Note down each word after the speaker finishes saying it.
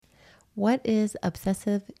What is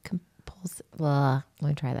obsessive compulsive? Let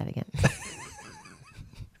me try that again.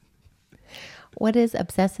 What is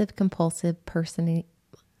obsessive compulsive personality?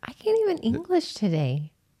 I can't even English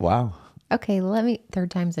today. Wow. Okay,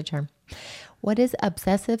 third time's a charm. What is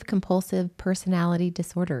obsessive compulsive personality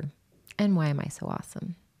disorder? And why am I so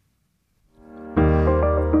awesome?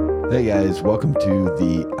 Hey guys, welcome to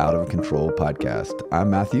the Out of Control podcast. I'm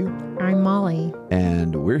Matthew. I'm Molly.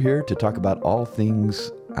 And we're here to talk about all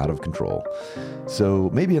things out of control. So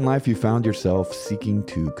maybe in life you found yourself seeking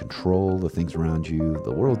to control the things around you.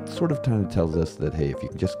 The world sort of kind of tells us that, hey, if you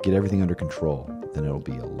can just get everything under control, then it'll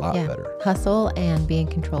be a lot better. Hustle and be in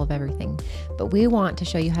control of everything. But we want to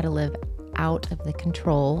show you how to live out of the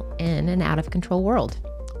control in an out of control world.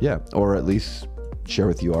 Yeah, or at least share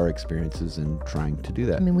with you our experiences in trying to do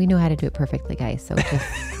that. I mean, we know how to do it perfectly, guys. So just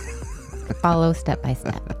follow step by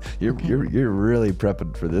step. You're really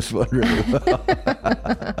prepping for this one really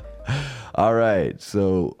well. All right,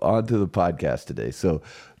 so on to the podcast today. So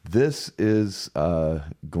this is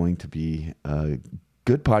going to be a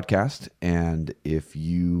good podcast, and if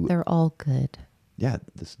you... They're all good. Yeah,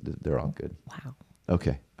 they're all good. Wow.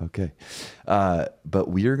 Okay. But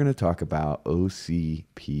we are going to talk about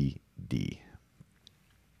OCPD.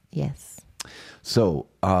 Yes. So,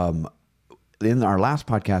 in our last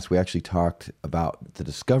podcast, we actually talked about the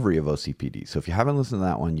discovery of OCPD. So if you haven't listened to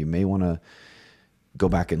that one, you may want to go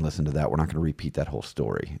back and listen to that. We're not going to repeat that whole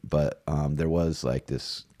story, but there was like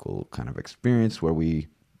this cool kind of experience where we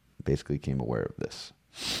basically became aware of this.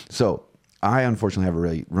 So I unfortunately have a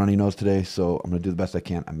really runny nose today, so I'm going to do the best I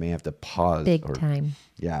can. I may have to pause. Big time.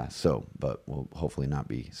 Yeah, but we'll hopefully not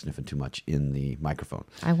be sniffing too much in the microphone.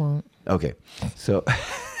 I won't. Okay, so...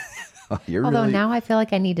 Although now I feel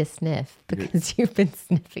like I need to sniff because you've been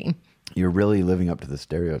sniffing. You're really living up to the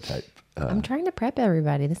stereotype. I'm trying to prep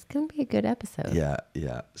everybody. This is going to be a good episode. Yeah.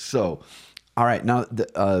 So, all right. Now,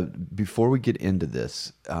 before we get into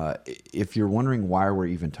this, if you're wondering why we're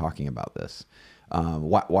even talking about this,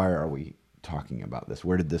 why are we talking about this?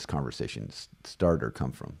 Where did this conversation start or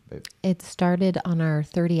come from, babe? It started on our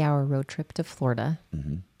 30-hour road trip to Florida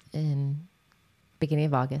in beginning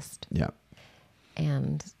of August. Yeah.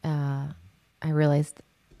 And I realized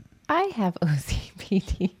I have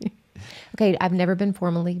OCPD. Okay, I've never been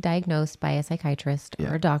formally diagnosed by a psychiatrist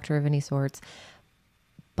or a doctor of any sorts,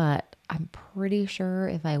 but I'm pretty sure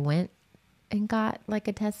if I went and got like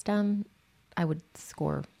a test done, I would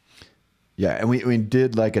score. Yeah, and we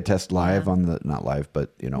did like a test live on the, not live,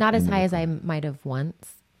 but not as high as I might have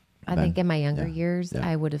once. I think in my younger years,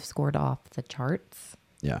 I would have scored off the charts.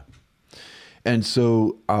 Yeah. And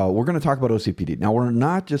so we're going to talk about OCPD. Now, we're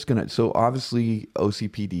not just going to... So obviously,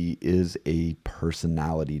 OCPD is a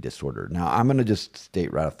personality disorder. Now, I'm going to just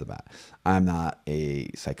state right off the bat, I'm not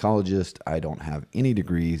a psychologist. I don't have any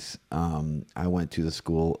degrees. I went to the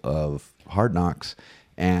school of hard knocks.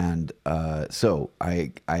 And so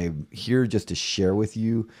I'm here just to share with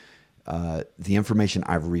you the information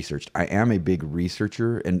I've researched. I am a big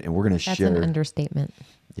researcher, and we're going to share... That's an understatement.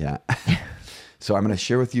 Yeah. So I'm going to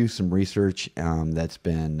share with you some research that's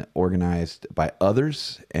been organized by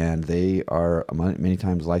others, and they are many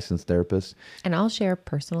times licensed therapists. And I'll share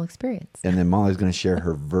personal experience. And then Molly's going to share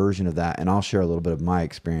her version of that, and I'll share a little bit of my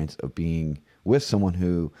experience of being with someone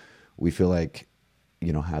who we feel like,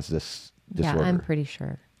 has this disorder. Yeah, I'm pretty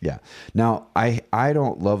sure. Yeah. Now, I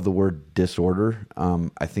don't love the word disorder.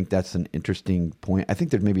 I think that's an interesting point. I think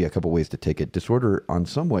there's maybe a couple ways to take it. Disorder, on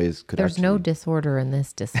some ways, could There's no disorder in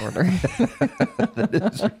this disorder. That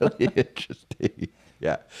is really interesting.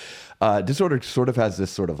 Yeah. Disorder sort of has this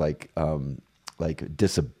sort of like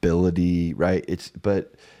disability, right?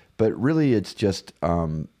 But really it's just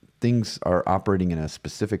things are operating in a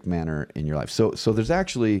specific manner in your life. So there's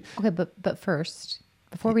actually... Okay, but first,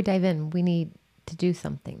 before we dive in, we need to do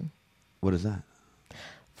something. What is that?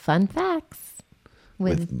 Fun facts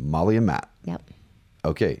with Molly and Matt. Yep.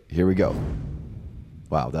 Okay, here we go.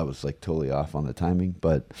 Wow, that was like totally off on the timing,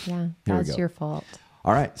 but yeah, that's your fault.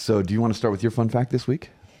 All right, so do you want to start with your fun fact this week?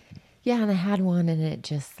 Yeah, and I had one and it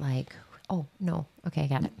just like, oh no. Okay, I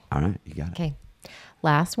got it. All right, you got it. Okay.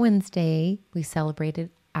 Last Wednesday, we celebrated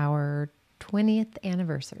our 20th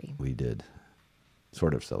anniversary. We did.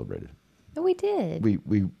 Sort of celebrated. Oh, we did.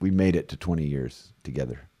 We made it to 20 years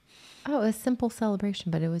together. Oh, it was a simple celebration,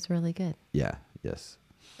 but it was really good. Yeah. Yes.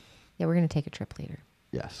 Yeah, we're going to take a trip later.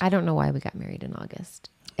 Yes. I don't know why we got married in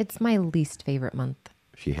August. It's my least favorite month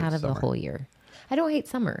out of summer. the whole year. I don't hate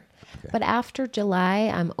summer, but after July,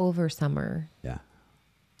 I'm over summer. Yeah.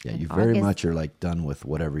 Yeah, you August, very much are like done with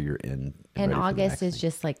whatever you're in. And August is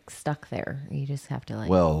just like stuck there. You just have to like...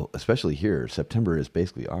 Well, especially here, September is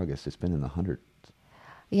basically August. It's been in the hundreds.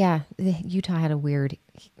 Yeah, Utah had a weird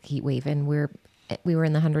heat wave, and we were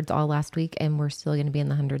in the hundreds all last week, and we're still going to be in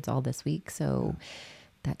the hundreds all this week. So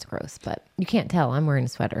that's gross, but you can't tell. I'm wearing a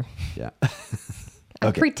sweater. Yeah.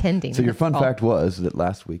 I'm pretending. So your fun fact was that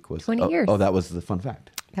last week was 20 years. Oh, that was the fun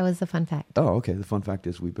fact. That was the fun fact. Oh, okay. The fun fact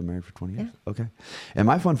is we've been married for 20 years. Yeah. Okay. And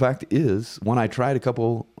my fun fact is one I tried a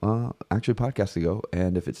couple actually podcasts ago,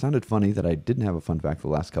 and if it sounded funny that I didn't have a fun fact for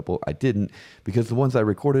the last couple, I didn't, because the ones I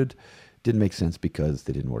recorded didn't make sense because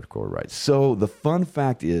they didn't record right. So the fun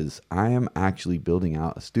fact is I am actually building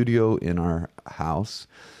out a studio in our house,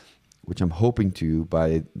 which I'm hoping to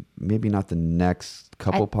by maybe not the next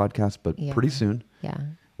couple podcasts, but pretty soon. Yeah.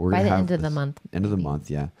 We're by gonna the have end of the month. End of the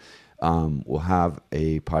month, yeah. We'll have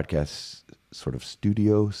a podcast sort of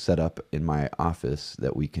studio set up in my office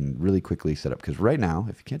that we can really quickly set up. Because right now,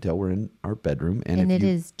 if you can't tell, we're in our bedroom. And it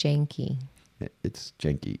is janky. It's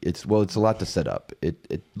janky. It's a lot to set up.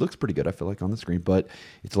 It looks pretty good, I feel like, on the screen, but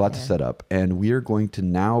it's a lot to set up. And we are going to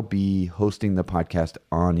now be hosting the podcast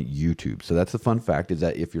on YouTube. So that's the fun fact, is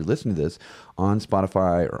that if you're listening to this on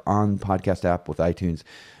Spotify or on podcast app with iTunes,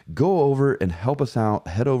 go over and help us out.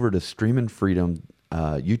 Head over to Streamin' Freedom,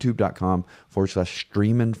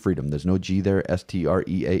 youtube.com/Streamin' Freedom. There's no G there,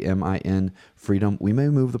 STREAMIN Freedom. We may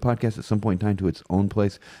move the podcast at some point in time to its own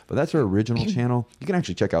place, but that's our original channel. You can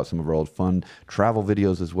actually check out some of our old fun travel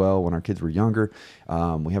videos as well when our kids were younger.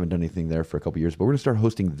 We haven't done anything there for a couple years, but we're going to start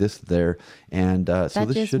hosting this there. And so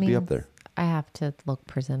this should be up there. I have to look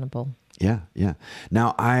presentable. Yeah, yeah.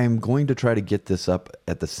 Now, I'm going to try to get this up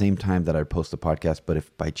at the same time that I post the podcast, but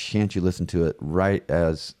if by chance you listen to it right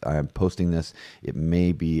as I'm posting this, it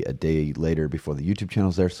may be a day later before the YouTube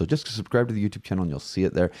channel's there. So just subscribe to the YouTube channel and you'll see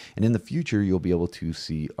it there. And in the future, you'll be able to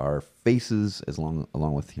see our faces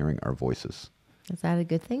along with hearing our voices. Is that a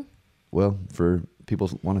good thing? Well, for people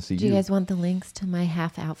who want to see you. Do you guys want the links to my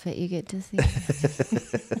half outfit you get to see?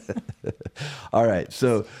 All right.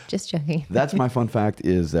 So just joking. That's my fun fact,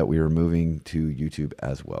 is that we are moving to YouTube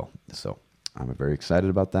as well. So I'm very excited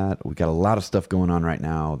about that. We got a lot of stuff going on right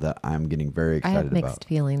now that I'm getting very excited about. I have mixed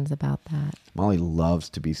feelings about that. Molly loves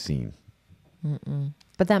to be seen.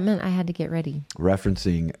 But that meant I had to get ready.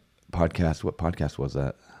 Referencing podcast. What podcast was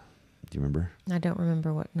that? Do you remember? I don't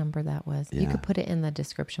remember what number that was. Yeah. You could put it in the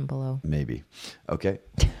description below. Maybe. Okay.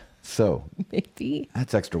 So. Maybe.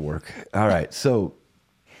 That's extra work. All right. So.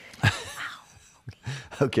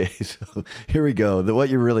 Okay, so here we go. What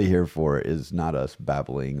you're really here for is not us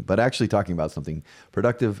babbling, but actually talking about something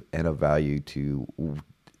productive and of value to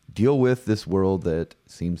deal with this world that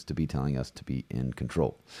seems to be telling us to be in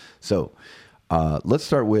control. So let's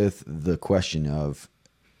start with the question of,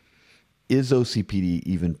 is OCPD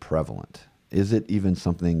even prevalent? Is it even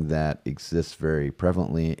something that exists very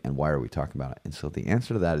prevalently, and why are we talking about it? And so the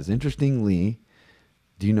answer to that is, interestingly,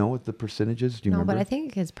 do you know what the percentage is? Do you remember? No, but I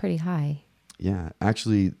think it's pretty high. Yeah,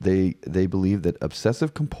 actually, they believe that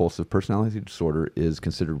obsessive compulsive personality disorder is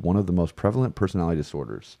considered one of the most prevalent personality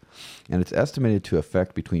disorders, and it's estimated to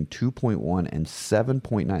affect between 2.1 and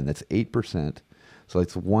 7.9. That's 8%. So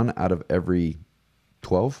it's 1 out of every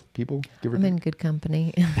 12 people. Give or take. I'm in good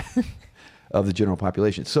company. Of the general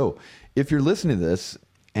population. So if you're listening to this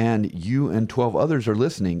and you and 12 others are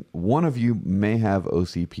listening, one of you may have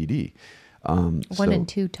OCPD. One in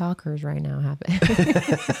 2 talkers right now have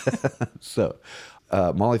it. So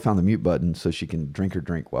Molly found the mute button so she can drink her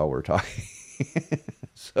drink while we're talking.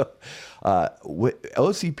 So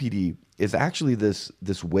OCPD is actually this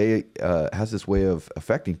way, has this way of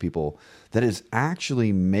affecting people that is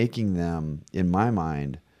actually making them, in my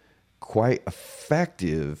mind, quite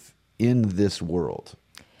effective in this world.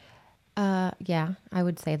 Yeah, I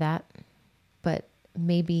would say that. But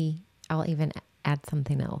maybe I'll even add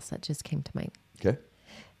something else that just came to mind. Okay.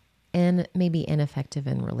 And maybe ineffective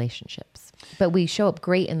in relationships. But we show up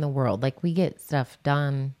great in the world. Like, we get stuff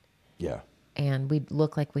done. Yeah. And we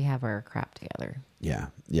look like we have our crap together. Yeah.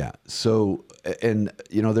 Yeah. So, and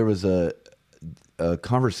there was a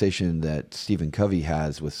conversation that Stephen Covey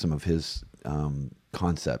has with some of his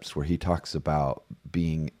concepts where he talks about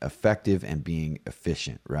being effective and being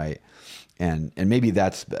efficient, right? And maybe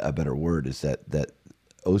that's a better word, is that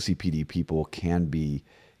OCPD people can be.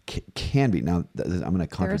 Now, I'm going to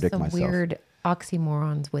contradict myself. There are some weird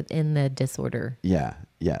oxymorons within the disorder. Yeah,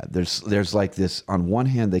 yeah. There's like this. On one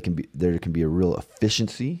hand, there can be a real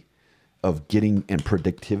efficiency of getting and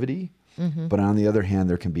productivity, but on the other hand,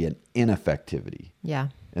 there can be an ineffectivity. Yeah.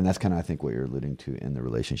 And that's kind of, I think, what you're alluding to in the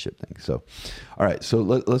relationship thing. So, all right. So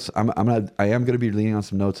let's. I am going to be leaning on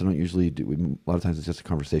some notes. I don't usually do. A lot of times it's just a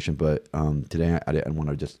conversation, but today I want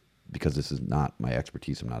to just, because this is not my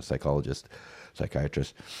expertise. I'm not a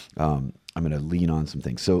psychiatrist. I'm going to lean on some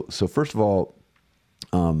things. So first of all,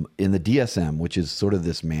 In the DSM, which is sort of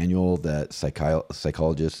this manual that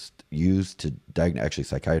psychologists use to diagnose, actually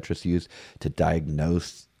psychiatrists use to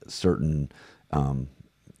diagnose certain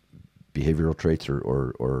behavioral traits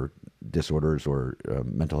or disorders or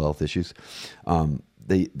mental health issues.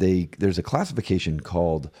 There's a classification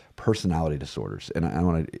called personality disorders, and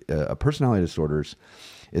a personality disorders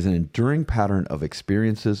is an enduring pattern of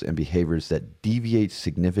experiences and behaviors that deviate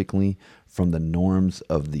significantly from the norms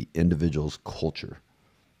of the individual's culture.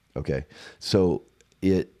 Okay, so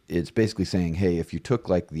it's basically saying, hey, if you took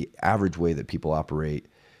like the average way that people operate,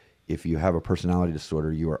 if you have a personality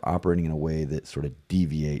disorder, you are operating in a way that sort of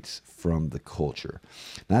deviates from the culture.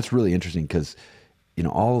 And that's really interesting because, you know,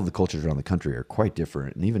 all of the cultures around the country are quite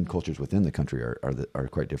different, and even cultures within the country are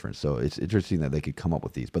quite different. So it's interesting that they could come up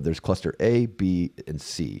with these. But there's cluster A, B, and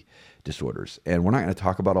C disorders, and we're not going to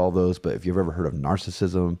talk about all those. But if you've ever heard of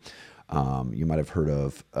narcissism, you might have heard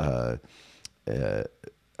of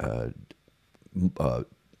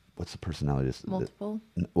what's the personality? Multiple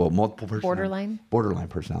personality. Borderline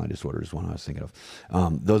personality disorder is one I was thinking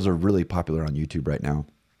of. Those are really popular on YouTube right now.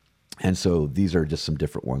 And so these are just some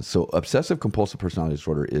different ones. So obsessive compulsive personality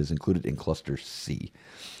disorder is included in cluster C.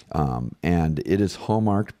 And it is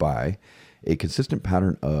hallmarked by a consistent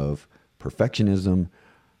pattern of perfectionism,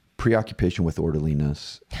 preoccupation with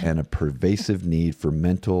orderliness, and a pervasive need for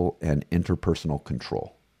mental and interpersonal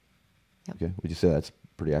control. Yep. Okay, would you say that's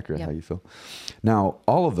pretty accurate? Yep. How you feel? Now,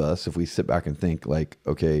 all of us, if we sit back and think like,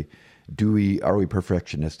 okay, are we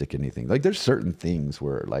perfectionistic in anything? Like there's certain things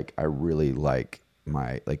where like I really like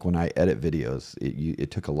when I edit videos,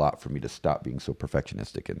 it took a lot for me to stop being so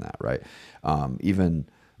perfectionistic in that, right? Even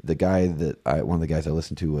the guy one of the guys I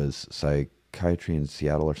listened to was Psychiatry in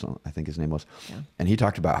Seattle or something, I think his name was. Yeah. And he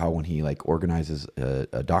talked about how when he like organizes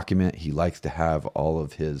a document, he likes to have all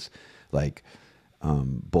of his like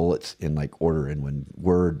bullets in like order, and when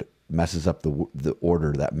Word messes up the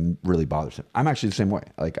order, that really bothers him. I'm actually the same way.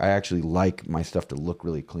 Like I actually like my stuff to look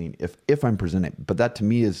really clean if I'm presenting, but that to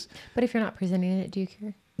me is. But if you're not presenting it, do you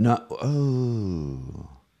care? No. Oh,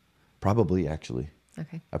 probably actually.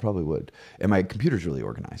 Okay. I probably would. And my computer's really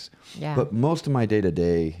organized. Yeah. But most of my day to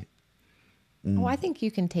day. Oh, I think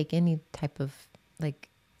you can take any type of like,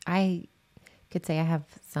 I could say I have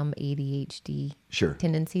some ADHD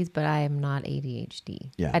tendencies, but I am not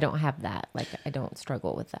ADHD. Yeah. I don't have that. Like I don't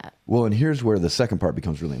struggle with that. Well, and here's where the second part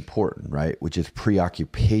becomes really important, right? Which is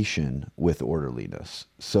preoccupation with orderliness.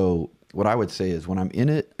 So what I would say is when I'm in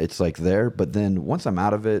it, it's like there, but then once I'm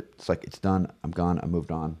out of it, it's like it's done. I'm gone. I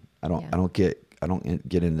moved on. I don't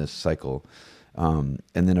get in this cycle. And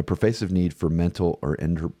then a pervasive need for mental or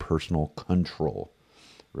interpersonal control.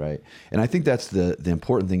 Right. And I think that's the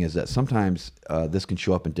important thing is that sometimes this can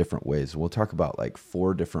show up in different ways. We'll talk about like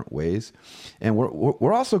 4 different ways. And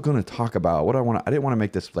we're also going to talk about I didn't want to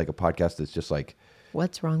make this like a podcast that's just like,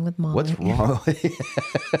 what's wrong with Molly? What's wrong?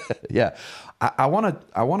 Yeah. I want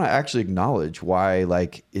to actually acknowledge why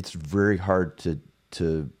like it's very hard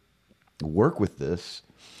to work with this.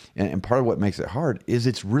 And part of what makes it hard is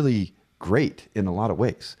it's really great in a lot of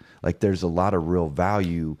ways. Like there's a lot of real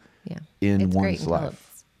value in one's life.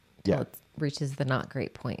 It reaches the not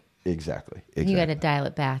great point. Exactly. You got to dial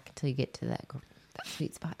it back until you get to that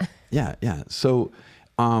sweet spot. Yeah. So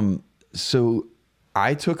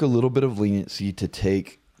I took a little bit of leniency to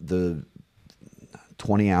take the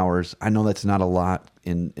 20 hours. I know that's not a lot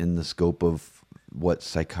in the scope of what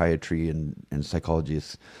psychiatry and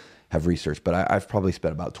psychologists have researched, but I've probably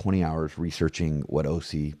spent about 20 hours researching what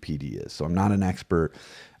OCPD is. So I'm not an expert.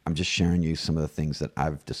 I'm just sharing you some of the things that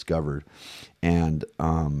I've discovered, and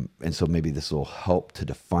so maybe this will help to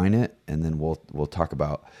define it, and then we'll talk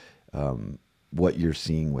about what you're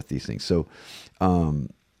seeing with these things. So,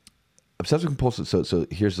 obsessive compulsive. So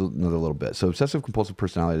here's another little bit. So obsessive compulsive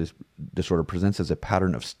personality disorder presents as a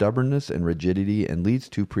pattern of stubbornness and rigidity, and leads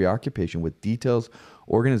to preoccupation with details,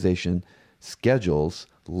 organization, schedules,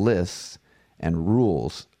 lists, and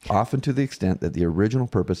rules, often to the extent that the original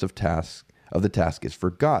purpose of the task is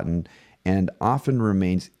forgotten and often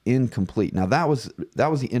remains incomplete. Now that was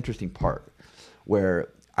the interesting part, where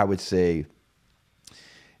I would say,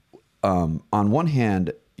 on one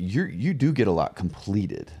hand, you do get a lot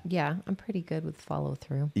completed. Yeah, I'm pretty good with follow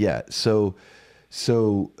through. Yeah, so,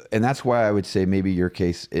 and that's why I would say maybe your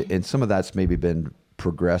case, and some of that's maybe been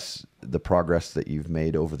the progress that you've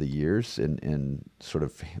made over the years in sort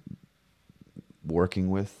of working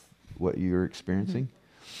with what you're experiencing.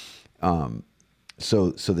 Mm-hmm.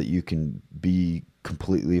 So that you can be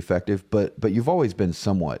completely effective, but you've always been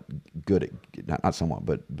somewhat good at, not somewhat,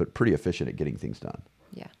 but pretty efficient at getting things done.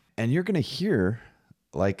 Yeah. And you're going to hear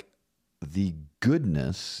like the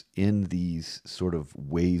goodness in these sort of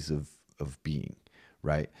ways of being,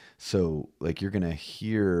 right? So like you're going to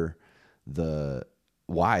hear the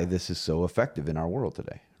why this is so effective in our world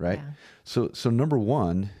today, right? Yeah. So number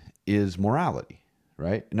one is morality,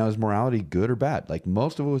 right? Now, is morality good or bad? Like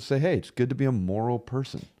most of us would say, hey, it's good to be a moral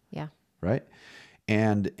person, Yeah. right?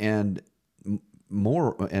 And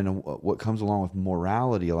more, and what comes along with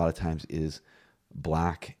morality a lot of times is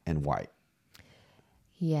black and white.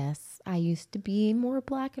 Yes, I used to be more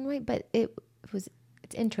black and white, but it's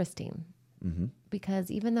interesting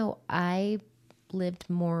because even though I lived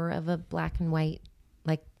more of a black and white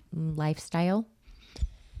like lifestyle,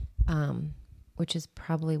 which is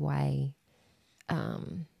probably why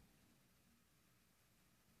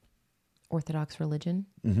Orthodox religion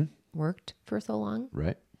worked for so long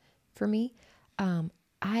Right. for me.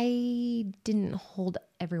 I didn't hold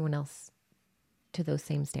everyone else to those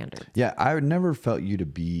same standards. Yeah, I would never felt you to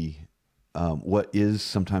be what is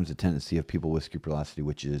sometimes a tendency of people with scrupulosity,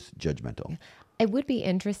 which is judgmental. It would be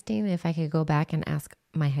interesting if I could go back and ask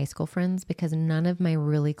my high school friends, because none of my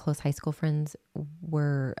really close high school friends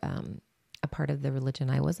were a part of the religion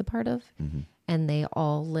I was a part of. And they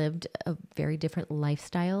all lived a very different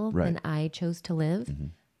lifestyle Right. than I chose to live.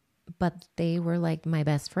 But they were like my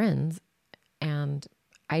best friends. And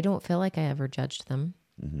I don't feel like I ever judged them.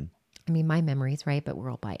 I mean, my memories, right? But we're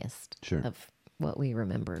all biased Sure. of what we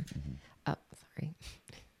remember. Oh, sorry.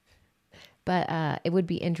 But it would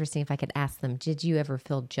be interesting if I could ask them, did you ever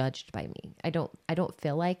feel judged by me? I don't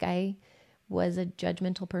feel like I was a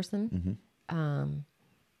judgmental person.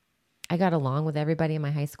 I got along with everybody in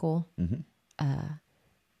my high school.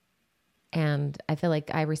 And I feel like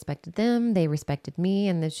I respected them. They respected me.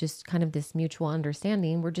 And there's just kind of this mutual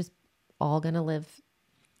understanding. We're just all going to live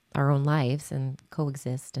our own lives and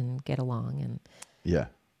coexist and get along. And Yeah.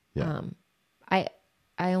 Yeah.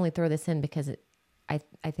 I only throw this in because I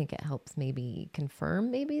think it helps maybe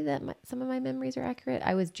confirm maybe that some of my memories are accurate.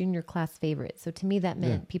 I was junior class favorite. So to me, that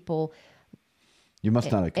meant people You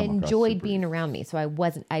must not have come across enjoyed super- being around me. So I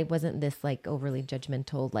wasn't this like overly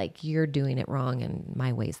judgmental, like you're doing it wrong and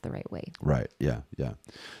my way's the right way. Right. Yeah. Yeah.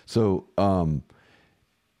 So,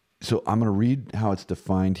 so I'm going to read how it's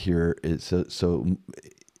defined here. It's the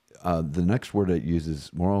next word it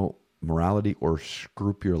uses morality or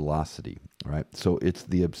scrupulosity. Right. So it's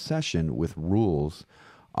the obsession with rules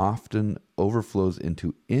often overflows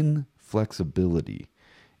into inflexibility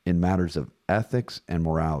in matters of ethics and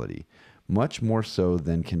morality, much more so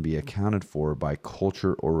than can be accounted for by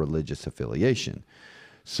culture or religious affiliation.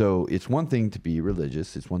 So it's one thing to be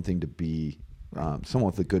religious. It's one thing to be someone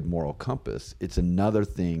with a good moral compass. It's another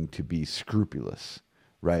thing to be scrupulous,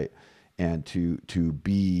 right? And to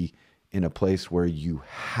be in a place where you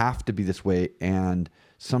have to be this way, and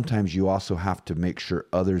sometimes you also have to make sure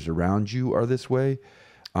others around you are this way.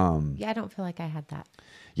 Yeah, I don't feel like I had that.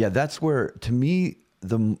 Yeah, that's where, to me,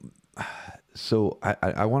 so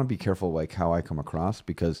I want to be careful like how I come across,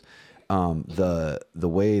 because the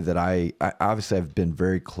way that I obviously I've been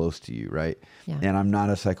very close to you, right? Yeah. And I'm not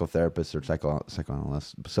a psychotherapist or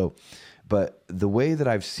psychoanalyst. So, but the way that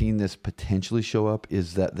I've seen this potentially show up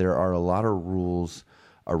is that there are a lot of rules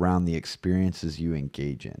around the experiences you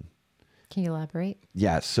engage in. Can you elaborate?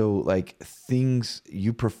 Yeah. So like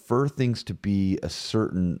you prefer things to be a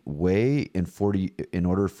certain way in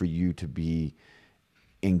order for you to be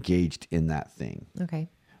engaged in that thing. Okay.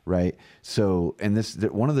 Right. So, and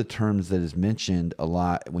one of the terms that is mentioned a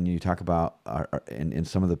lot when you talk about, and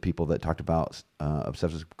some of the people that talked about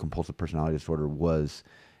obsessive compulsive personality disorder was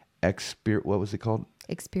what was it called?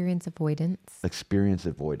 Experience avoidance. Experience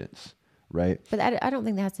avoidance. Right. But I don't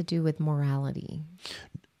think that has to do with morality.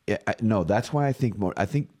 Yeah, no, that's why I think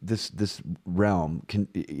this realm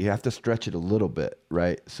you have to stretch it a little bit,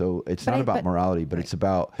 right? So it's not about morality, but it's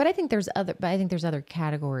about. But I think there's other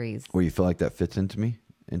categories Where you feel like that fits into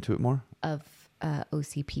it more of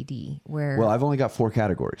OCPD where. Well, I've only got 4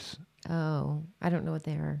 categories. Oh, I don't know what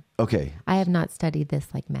they are. Okay. I have not studied this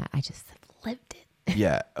like Matt. I just have lived it.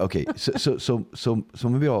 Yeah. Okay. So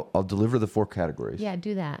maybe I'll deliver the 4 categories. Yeah,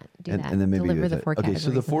 do that. And then maybe deliver the 4 categories.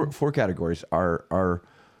 Okay. So the four categories are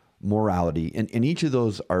morality, and each of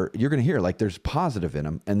those you're going to hear like there's positive in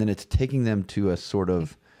them, and then it's taking them to a sort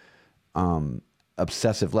of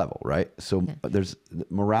obsessive level, right? So there's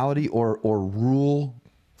morality or rule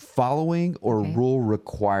following or rule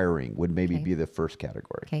requiring would maybe be the first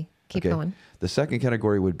category. Okay. Keep going. The second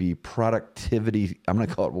category would be productivity. I'm going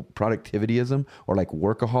to call it productivityism or like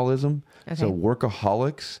workaholism. Okay. So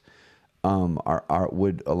workaholics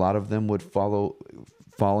would a lot of them would fall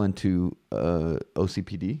into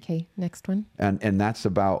OCPD. Okay. Next one. And that's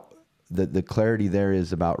about the clarity there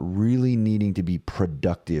is about really needing to be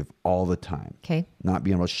productive all the time. Okay. Not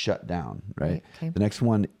being able to shut down, right? Okay. The next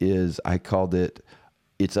one is, I called it,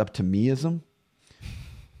 it's up to meism.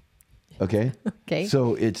 Okay. Okay.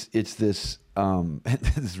 So it's this,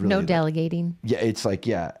 this is really No delegating. Yeah. It's like,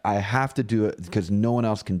 yeah, I have to do it because no one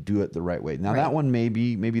else can do it the right way. Now that one,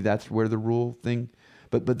 maybe that's where the rule thing,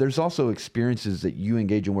 but there's also experiences that you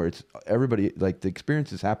engage in where it's everybody, like the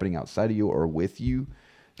experience is happening outside of you or with you.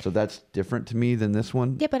 So that's different to me than this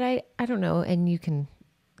one. Yeah, but I don't know. And you can,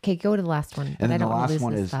 okay, go to the last one. And then I don't the wanna last lose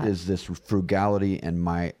one this thought. is this frugality and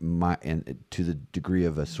my and to the degree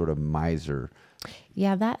of a sort of miser.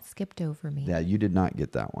 Yeah, that skipped over me. Yeah, you did not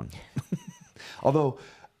get that one. Although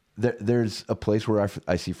there's a place where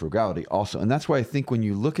I see frugality also. And that's why I think when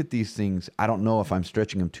you look at these things, I don't know if I'm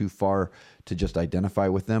stretching them too far to just identify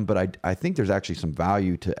with them, but I think there's actually some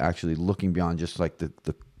value to actually looking beyond just like the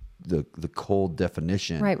cold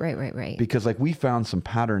definition. Right. Because like we found some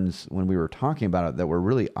patterns when we were talking about it that were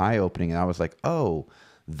really eye-opening. And I was like, oh,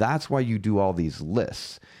 that's why you do all these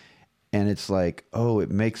lists. And it's like, oh,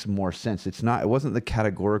 it makes more sense. It wasn't the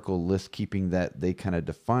categorical list keeping that they kind of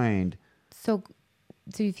defined. So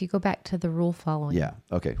if you go back to the rule following. Yeah.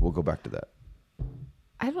 Okay. We'll go back to that.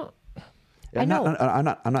 I know. I'm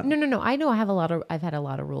not. No. I know I've had a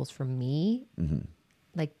lot of rules from me. Mm-hmm.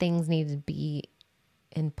 Like things need to be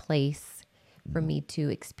in place for me to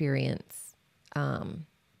experience, to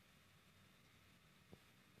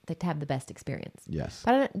have the best experience. Yes.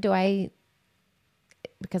 But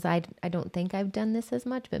because I don't think I've done this as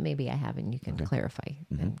much, but maybe I have, and you can clarify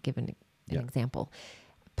and give an example.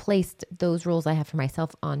 Placed those rules I have for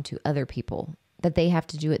myself onto other people, that they have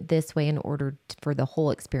to do it this way in order for the whole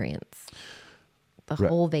experience, the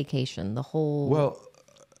whole vacation, the whole. Well,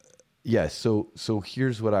 yes. So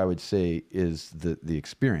here's what I would say is the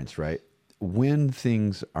experience, right? When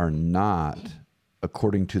things are not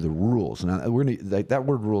according to the rules. Now we're gonna, like, that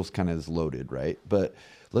word rules kind of is loaded, right? But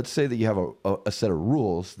let's say that you have a set of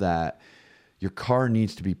rules that your car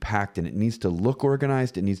needs to be packed and it needs to look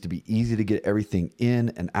organized. It needs to be easy to get everything in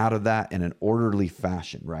and out of that in an orderly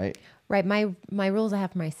fashion, right? Right. My rules I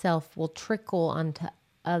have for myself will trickle onto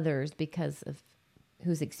others because of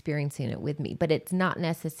who's experiencing it with me. But it's not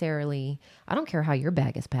necessarily, I don't care how your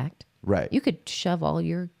bag is packed. Right. You could shove all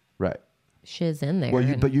your shiz in there.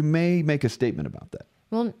 Well, but you may make a statement about that.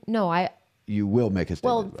 Well, no, you will make a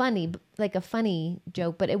statement. Well, like a funny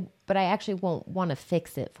joke, but I actually won't want to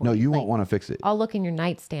fix it for you. No, you won't want to fix it. I'll look in your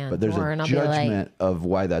nightstand but there's drawer and a I'll be like, judgment of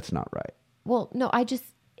why that's not right. Well, no,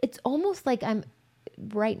 it's almost like I'm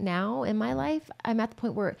right now in my life, I'm at the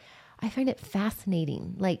point where I find it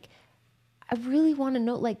fascinating. Like, I really want to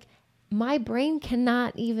know, like, my brain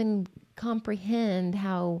cannot even comprehend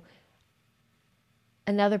how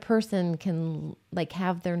another person can like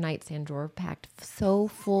have their nightstand drawer packed so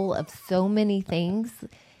full of so many things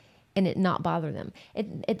and it not bother them.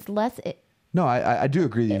 It's less. No, I do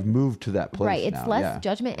agree that you've moved to that place. Right. It's now. less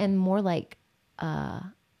judgment and more like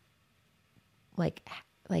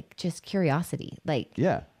just curiosity. Like,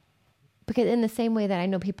 yeah. Because in the same way that I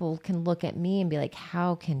know people can look at me and be like,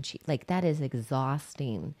 how can she, like, that is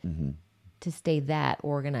exhausting to stay that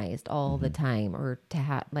organized all the time, or to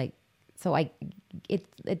have like, so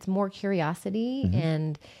it's more curiosity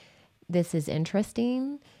and this is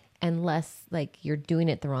interesting and less like you're doing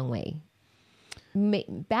it the wrong way.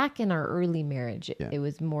 Back in our early marriage, it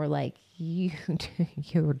was more like you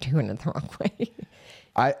were doing it the wrong way.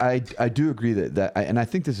 I do agree and I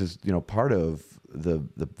think this is, part of the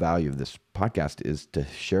value of this podcast is to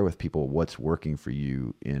share with people what's working for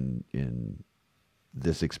you in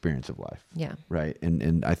this experience of life. Yeah. Right.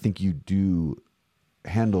 And I think you do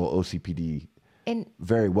handle OCPD and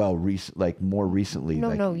very well, more recently.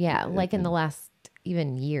 Like in the last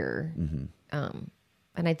even year.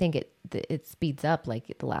 And I think it speeds up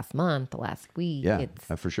like the last month, the last week. Yeah,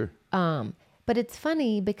 for sure. But it's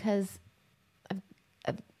funny because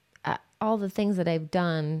all the things that I've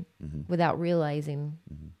done without realizing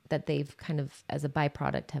that they've kind of, as a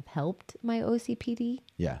byproduct, have helped my OCPD.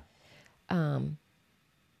 Yeah.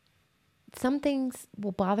 Some things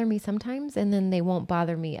will bother me sometimes, and then they won't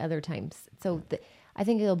bother me other times. So I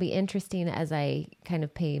think it'll be interesting as I kind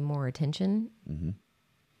of pay more attention.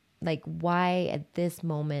 Like, why at this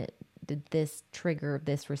moment did this trigger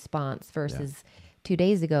this response versus 2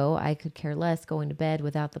 days ago, I could care less going to bed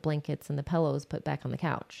without the blankets and the pillows put back on the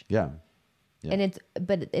couch. Yeah. And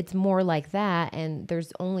it's more like that. And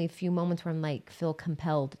there's only a few moments where I'm like, feel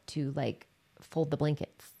compelled to like fold the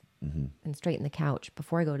blankets and straighten the couch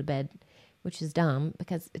before I go to bed, which is dumb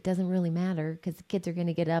because it doesn't really matter because the kids are going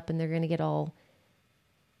to get up and they're going to get all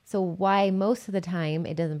So why most of the time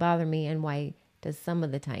it doesn't bother me and why does some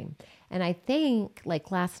of the time? And I think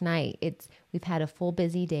like last night, we've had a full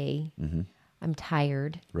busy day. I'm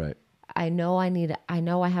tired. Right. I know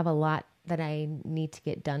I have a lot that I need to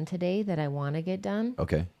get done today that I want to get done.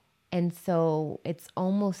 Okay. And so it's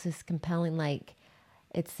almost this compelling, like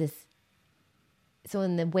it's this. So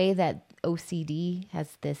in the way that OCD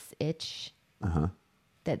has this itch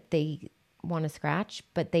that they want to scratch,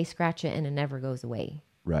 but they scratch it and it never goes away.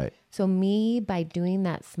 Right. So me, by doing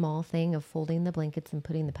that small thing of folding the blankets and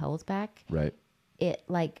putting the pillows back, Right. it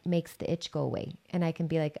like makes the itch go away. And I can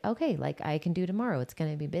be like, okay, like I can do tomorrow. It's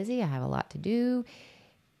going to be busy. I have a lot to do.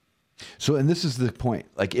 So, and this is the point,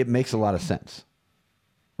 like it makes a lot of sense.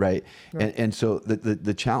 Right. And so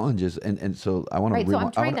the challenge is, and so I want to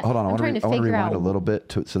rewind. Hold on. I want to rewind a little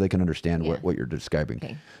bit so they can understand what you're describing.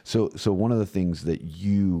 Okay. So one of the things that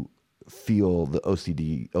you feel the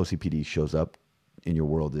OCPD shows up in your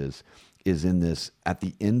world is in this, at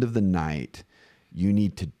the end of the night, you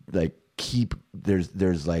need to like keep,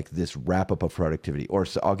 there's like this wrap up of productivity, or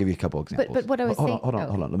so I'll give you a couple examples. But what I was saying, hold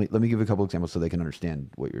on. Let me give you a couple examples so they can understand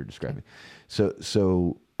what you're describing. Okay.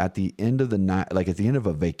 So at the end of the night, like at the end of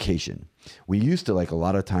a vacation, we used to, like a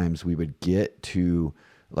lot of times we would get to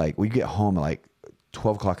like, we get home at like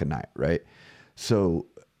 12 o'clock at night. Right. So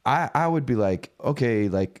I would be like, okay,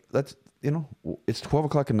 like let's, it's 12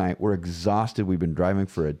 o'clock at night. We're exhausted. We've been driving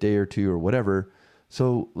for a day or two or whatever.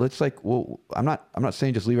 So let's like, well, I'm not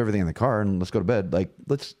saying just leave everything in the car and let's go to bed. Like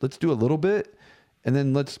let's do a little bit and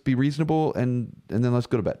then let's be reasonable and then let's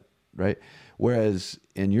go to bed. Right. Whereas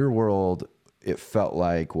in your world, it felt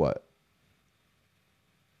like what?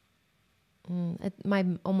 My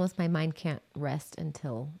mind can't rest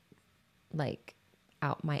until like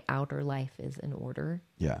my outer life is in order.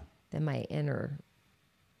 Yeah. Then my inner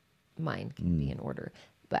mind can be in order.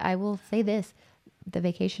 But I will say this, the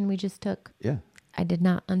vacation we just took, I did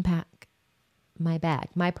not unpack my bag,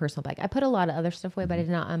 my personal bag. I put a lot of other stuff away, but I did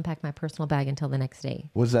not unpack my personal bag until the next day.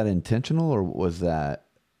 Was that intentional or was that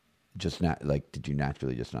just not like, did you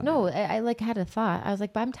naturally just not? No, I like had a thought. I was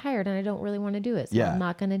like, but I'm tired and I don't really want to do it. So I'm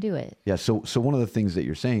not going to do it. Yeah. So one of the things that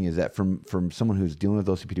you're saying is that from someone who's dealing with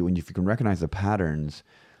OCPD, if you can recognize the patterns,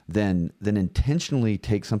 then intentionally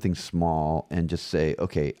take something small and just say,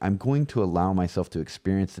 okay, I'm going to allow myself to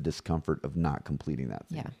experience the discomfort of not completing that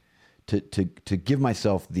thing. Yeah. To give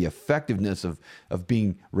myself the effectiveness of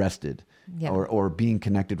being rested or being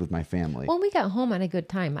connected with my family. Well, we got home at a good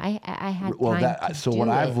time. I had time to so do what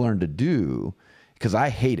it. I've learned to do, because I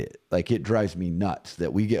hate it, like it drives me nuts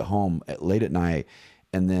that we get home late at night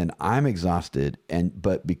and then I'm exhausted,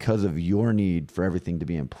 but because of your need for everything to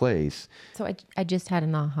be in place. So I just had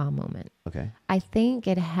an aha moment. Okay. I think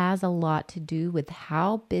it has a lot to do with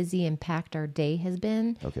how busy and packed our day has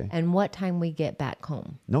been. Okay. And what time we get back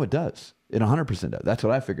home. No, it does. It 100% does. That's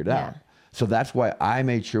what I figured out. So that's why I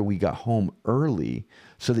made sure we got home early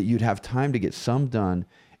so that you'd have time to get some done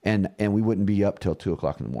and we wouldn't be up till 2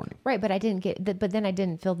 o'clock in the morning. Right. But then I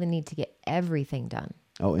didn't feel the need to get everything done.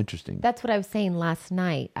 Oh, interesting. That's what I was saying last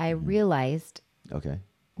night. I realized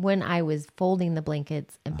when I was folding the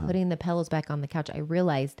blankets and putting the pillows back on the couch, I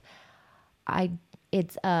realized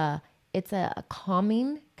it's a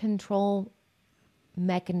calming control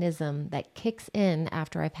mechanism that kicks in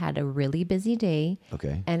after I've had a really busy day.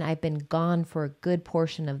 Okay. And I've been gone for a good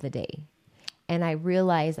portion of the day. And I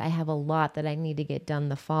realize I have a lot that I need to get done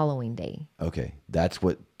the following day. Okay. That's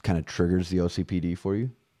what kind of triggers the OCPD for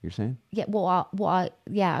you, you're saying? Yeah.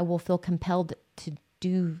 I will feel compelled to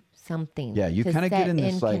do something. Yeah. You kind of get in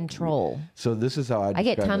this like control. So this is how I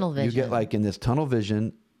get tunnel vision. You get like in this tunnel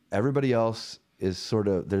vision. Everybody else is sort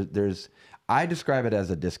of there's I describe it as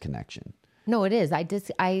a disconnection. No, it is.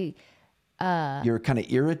 You're kind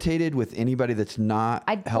of irritated with anybody that's not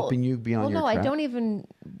helping you be on your track. I don't even,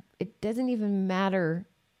 it doesn't even matter.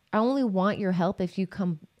 I only want your help if you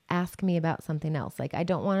come ask me about something else. Like, I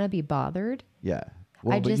don't want to be bothered. Yeah.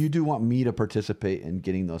 Well, but you do want me to participate in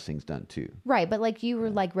getting those things done too. Right. But like you were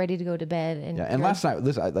like ready to go to bed. And last night,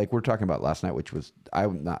 like we're talking about last night, which was,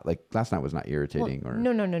 last night was not irritating or.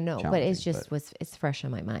 No. But it's just, it's fresh in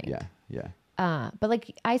my mind. Yeah. Yeah. But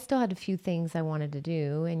like, I still had a few things I wanted to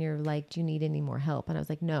do and you're like, do you need any more help? And I was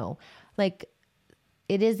like, no, like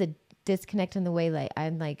it is a disconnect in the way like,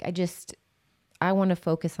 I'm like, I want to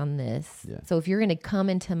focus on this. Yeah. So if you're going to come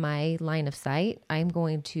into my line of sight, I'm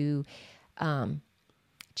going to,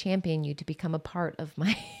 champion you to become a part of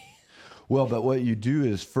my Well, but what you do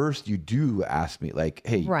is first you do ask me like,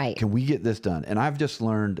 hey, Right. can we get this done? And I've just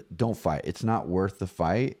learned, don't fight. It's not worth the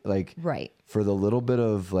fight. Like Right. for the little bit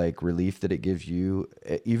of like relief that it gives you,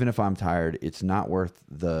 even if I'm tired, it's not worth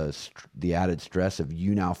the added stress of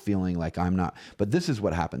you now feeling like I'm not. But this is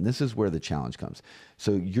what happened. This is where the challenge comes.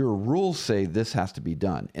 So your rules say this has to be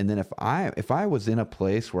done. And then if I was in a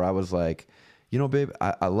place where I was like, you know, babe,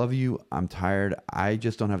 I love you. I'm tired. I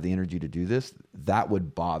just don't have the energy to do this. That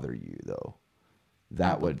would bother you though.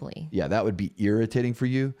 Probably. That would be irritating for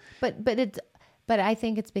you. But I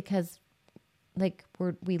think it's because like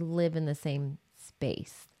we live in the same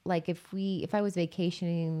space. Like if I was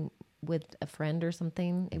vacationing with a friend or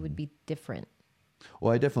something, it would be different.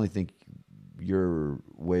 Well, I definitely think your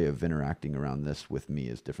way of interacting around this with me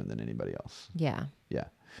is different than anybody else. Yeah. Yeah.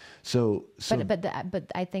 So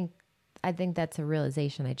but I think that's a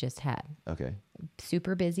realization I just had. Okay.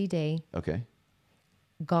 Super busy day. Okay.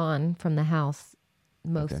 Gone from the house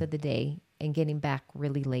most Okay. of the day and getting back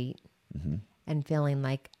really late and feeling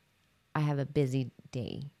like I have a busy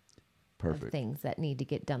day Perfect. of things that need to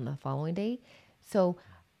get done the following day. So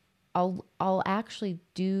I'll actually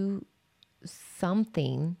do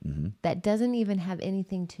something that doesn't even have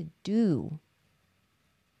anything to do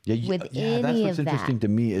with that's any what's of that. interesting to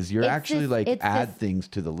me is you're It's actually this- like it's add this- things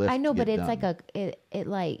to the list. I know, to but get it's done. like it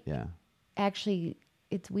like Yeah. actually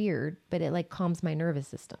it's weird, but it like calms my nervous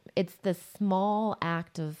system. It's the small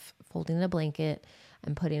act of folding a blanket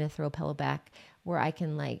and putting a throw pillow back where I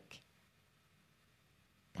can like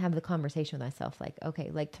have the conversation with myself. Like, okay,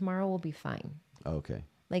 like tomorrow will be fine. Okay.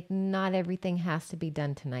 Like not everything has to be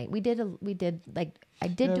done tonight. I did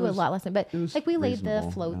Yeah, do a lot last night, but it was like we laid reasonable,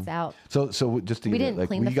 the floats yeah. out. So just to We get didn't it, like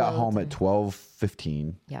clean we the got home floats at and-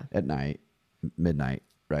 12:15 Yeah. at night, midnight,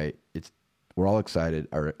 right? We're all excited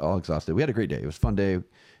or all exhausted. We had a great day. It was a fun day and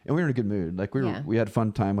we were in a good mood. Like we had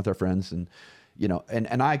fun time with our friends and you know, and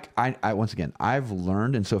I once again, I've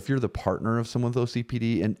learned. And so if you're the partner of someone with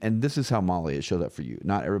OCPD and this is how Molly, it shows up for you.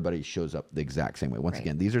 Not everybody shows up the exact same way. Once Right.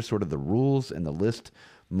 again, these are sort of the rules and the list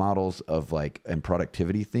models of like, and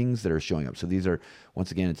productivity things that are showing up. So these are,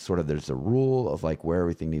 once again, it's sort of, there's a rule of like where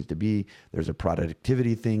everything needs to be. There's a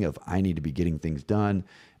productivity thing of I need to be getting things done.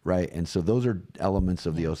 Right. And so those are elements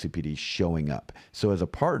of the OCPD showing up. So as a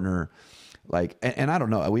partner, like, and I don't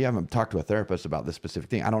know, we haven't talked to a therapist about this specific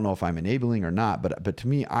thing. I don't know if I'm enabling or not, but to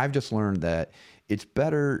me, I've just learned that it's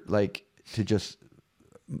better like to just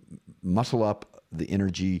muscle up the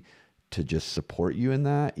energy to just support you in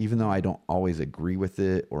that, even though I don't always agree with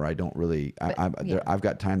it, or I don't really, I've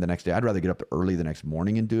got time the next day. I'd rather get up early the next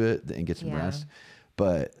morning and do it and get some rest.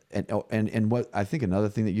 But, and what I think another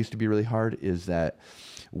thing that used to be really hard is that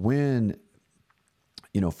when,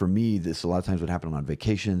 you know, for me, this a lot of times would happen on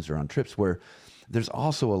vacations or on trips where there's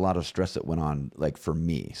also a lot of stress that went on, like for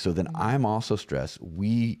me. So then I'm also stressed.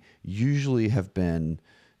 We usually have been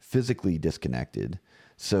physically disconnected.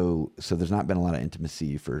 So there's not been a lot of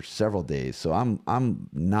intimacy for several days. So I'm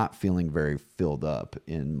not feeling very filled up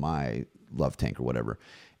in my love tank or whatever.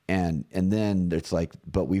 And then it's like,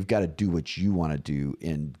 but we've got to do what you want to do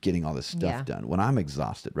in getting all this stuff done when I'm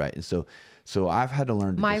exhausted. Right. And so I've had to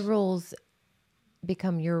learn to My rules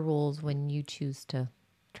become your rules when you choose to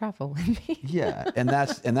travel with me. Yeah. And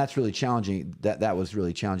that's really challenging. That was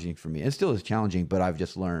really challenging for me. It still is challenging, but I've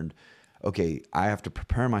just learned, okay, I have to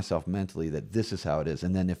prepare myself mentally that this is how it is.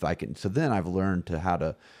 And then if I can, so then I've learned how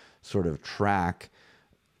to sort of track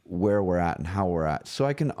where we're at and how we're at. So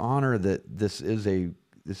I can honor that this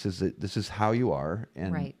is how you are.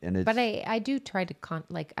 And, Right. and it's, but I do try to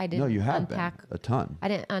I didn't no, you have unpack been a ton. I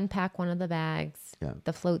didn't unpack one of the bags. Yeah.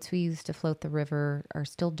 The floats we used to float the river are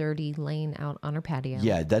still dirty, laying out on our patio.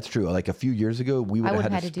 Yeah, that's true. Like a few years ago, we would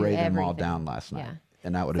have had to do spray them all everything. down last night. Yeah.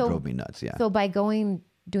 And that would have drove me nuts. Yeah. So by doing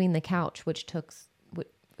the couch, which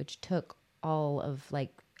took all of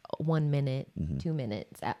like 1 minute, 2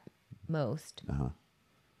 minutes at most,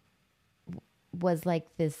 was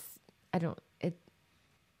like this.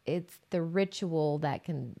 It's the ritual that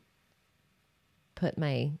can put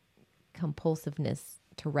my compulsiveness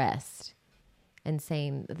to rest, and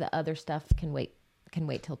saying the other stuff can wait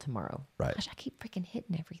till tomorrow. Right. Gosh, I keep freaking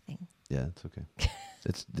hitting everything. Yeah, it's okay.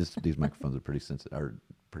 It's just these microphones are pretty sensitive, are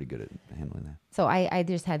pretty good at handling that. So I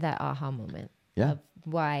just had that aha moment. Yeah. Of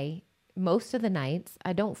why most of the nights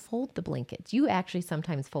I don't fold the blankets. You actually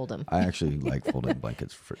sometimes fold them. I actually like folding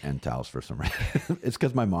blankets and towels for some reason. It's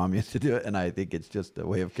because my mom used to do it, and I think it's just a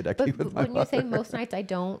way of connecting But with my when mother. you say most nights, I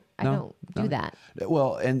don't do that.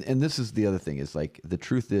 Well, and this is the other thing is like the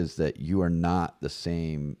truth is that you are not the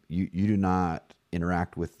same. You do not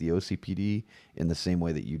interact with the OCPD in the same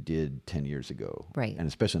way that you did 10 years ago. Right. And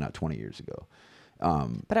especially not 20 years ago.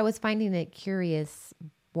 But I was finding it curious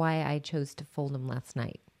why I chose to fold them last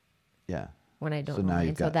night Yeah. when I don't So know. now you've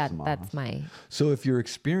And so got some that's ahas. my, So if you're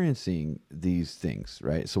experiencing these things,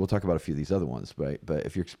 right? So we'll talk about a few of these other ones, right? But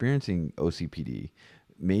if you're experiencing OCPD,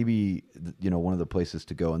 maybe one of the places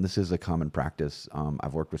to go, and this is a common practice.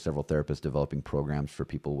 I've worked with several therapists developing programs for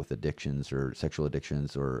people with addictions or sexual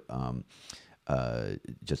addictions or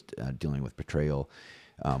just dealing with betrayal.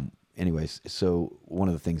 Anyways, so one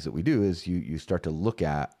of the things that we do is you start to look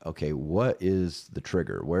at, okay, what is the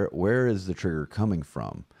trigger? Where is the trigger coming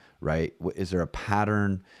from? Right? Is there a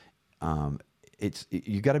pattern?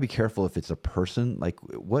 You got to be careful if it's a person. Like,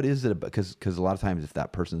 what is it? Because a lot of times,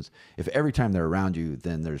 if every time they're around you,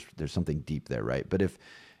 then there's something deep there, right? But if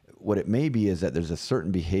what it may be is that there's a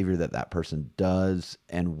certain behavior that person does,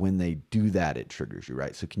 and when they do that, it triggers you,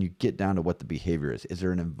 right? So can you get down to what the behavior is? Is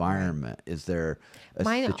there an environment? Is there a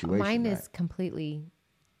situation? Mine right? is completely.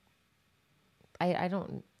 I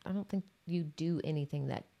don't think you do anything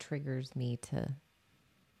that triggers me to.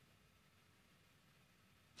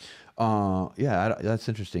 Yeah, that's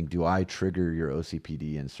interesting. Do I trigger your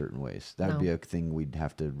OCPD in certain ways? That would be No. a thing we'd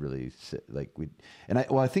have to really sit,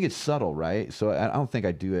 I think it's subtle, right? So I don't think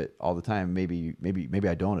I do it all the time. Maybe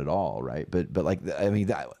I don't at all, right? But like, I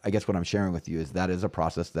mean, I guess what I'm sharing with you is that is a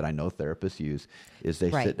process that I know therapists use. Is they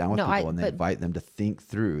Right. sit down with No, people and they invite them to think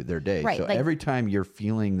through their day. Right, So like- every time you're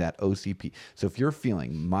feeling that OCP, so if you're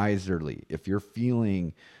feeling miserly, if you're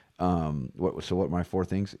feeling what are my four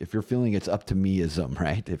things? If you're feeling it's up to meism,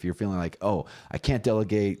 right? If you're feeling like, oh, I can't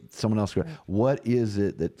delegate, someone else, what is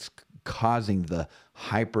it that's causing the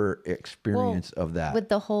hyper experience of that? With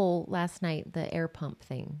the whole last night, the air pump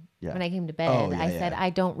thing. Yeah. When I came to bed, Oh, yeah, I said, yeah.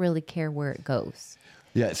 I don't really care where it goes.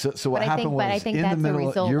 Yeah. So what But I think- happened but I was think in the that's a middle,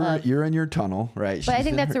 result of- you're in your tunnel, right? But I She's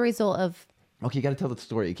think in that's her- a result of. Okay, you got to tell the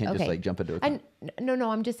story. You can't just like jump into it.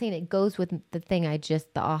 No, I'm just saying it goes with the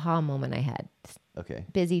aha moment I had. Okay.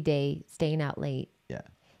 Busy day, staying out late. Yeah.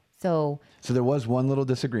 So there was one little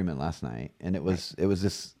disagreement last night, and it was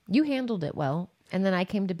this. you handled it well. And then I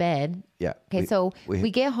came to bed. Yeah. Okay, so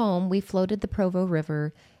we get home. We floated the Provo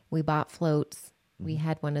River. We bought floats. We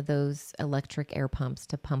had one of those electric air pumps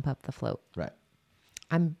to pump up the float. Right.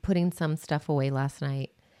 I'm putting some stuff away last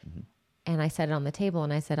night. And I set it on the table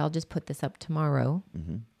and I said, I'll just put this up tomorrow.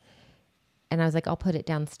 And I was like, I'll put it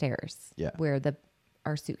downstairs where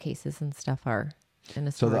our suitcases and stuff are in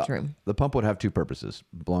a storage room. The pump would have two purposes: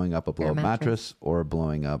 blowing up a blow-up mattress or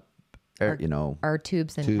blowing up our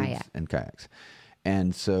tubes and kayaks.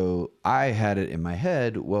 And so I had it in my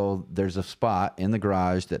head, well, there's a spot in the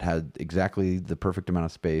garage that had exactly the perfect amount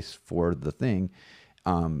of space for the thing.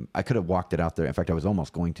 I could have walked it out there. In fact, I was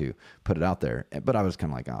almost going to put it out there, but I was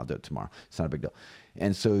kind of like, I'll do it tomorrow. It's not a big deal.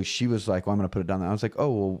 And so she was like, well, I'm going to put it down there. I was like,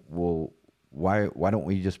 oh, well, why don't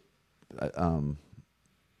we just, how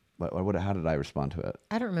did I respond to it?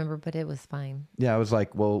 I don't remember, but it was fine. Yeah, I was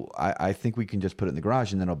like, well, I think we can just put it in the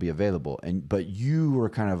garage and then it'll be available. But you were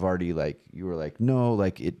kind of already like, no,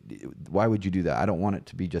 like why would you do that? I don't want it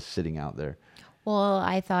to be just sitting out there. Well,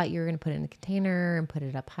 I thought you were going to put it in a container and put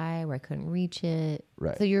it up high where I couldn't reach it.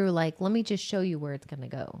 Right. So you were like, let me just show you where it's going to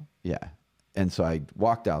go. Yeah. And so I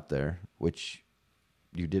walked out there, which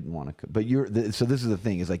you didn't want to, but so this is the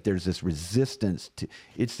thing, is like, there's this resistance to,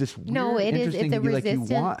 it's this weird, No, it is. interesting It's a to be like, resistance.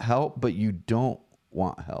 you want help, but you don't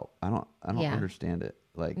want help. I don't Yeah. understand it.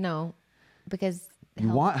 Like, No, because you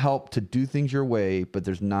want help to do things your way, but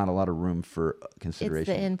there's not a lot of room for it's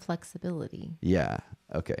consideration. the inflexibility. Yeah.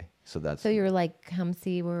 Okay. So So you were like, come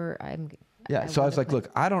see where I'm. yeah. So I was like, look,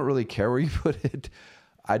 I don't really care where you put it.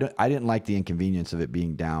 I didn't like the inconvenience of it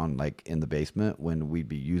being down like in the basement when we'd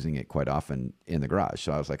be using it quite often in the garage.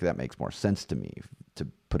 So I was like, that makes more sense to me to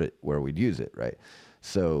put it where we'd use it. Right.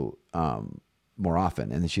 So, more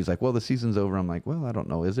often. And then she's like, well, the season's over. I'm like, well, I don't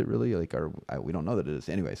know. Is it really? Like, we don't know that it is.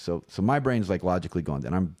 Anyway, so my brain's like logically going,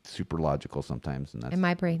 and I'm super logical sometimes. And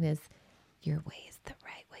my brain is, your way is the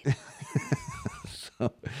right way.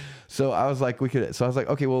 So I was like, so I was like,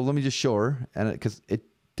 okay, well, let me just show her. And because it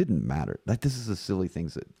didn't matter. Like, this is the silly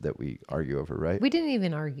things that we argue over, right? We didn't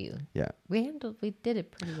even argue. Yeah. We did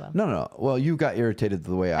it pretty well. No. Well, you got irritated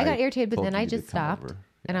the way I got irritated, but told then you I to just come stopped. over.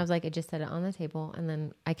 And I was like, I just set it on the table. And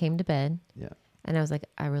then I came to bed. Yeah. And I was like,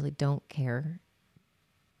 I really don't care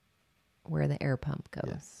where the air pump goes.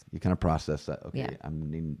 Yeah. You kind of process that. Okay.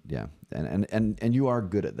 Yeah. And you are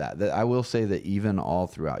good at that. I will say that even all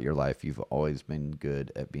throughout your life, you've always been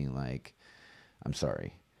good at being like, I'm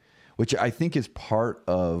sorry, which I think is part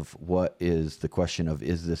of what is the question of,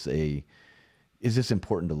 is this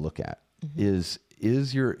important to look at? Mm-hmm. Is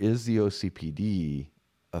the OCPD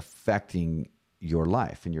affecting your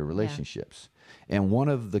life and your relationships. And one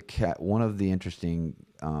of the interesting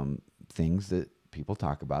things that people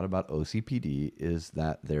talk about OCPD is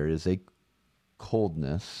that there is a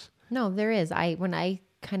coldness. No, there is. When I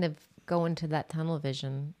kind of go into that tunnel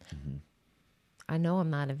vision, I know I'm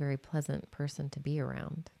not a very pleasant person to be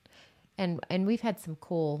around. And we've had some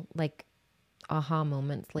cool like aha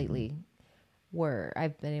moments lately where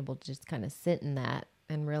I've been able to just kind of sit in that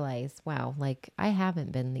and realize, wow, like I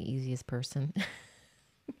haven't been the easiest person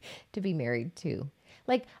to be married to.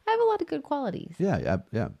 Like I have a lot of good qualities. Yeah.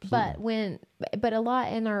 Absolutely. But a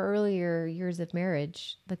lot in our earlier years of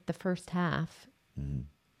marriage, like the first half,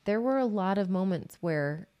 there were a lot of moments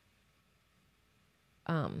where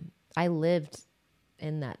I lived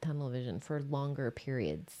in that tunnel vision for longer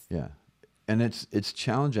periods. Yeah. And it's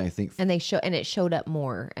challenging, I think. And it showed up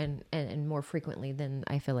more and more frequently than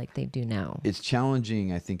I feel like they do now. It's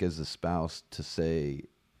challenging, I think, as a spouse to say,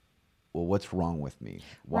 well, what's wrong with me?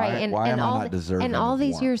 Why am I not deserving? And all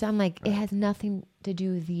these warmth? years, I'm like, it has nothing to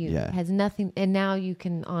do with you. Yeah. It has nothing. And now you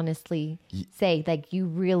can honestly say, like, you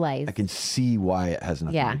realize. I can see why it has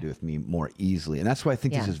nothing to do with me more easily. And that's why I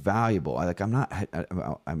think this is valuable. I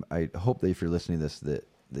hope that if you're listening to this,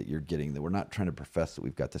 that you're getting that we're not trying to profess that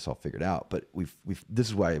we've got this all figured out, but this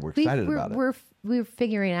is why we're excited about it. We're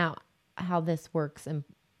figuring out how this works in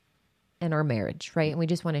our marriage, right? And we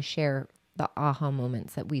just want to share the aha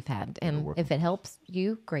moments that we've had. And if it helps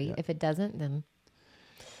you, great. Yeah. If it doesn't, then.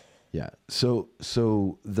 Yeah. So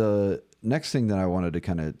the next thing that I wanted to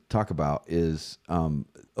kind of talk about is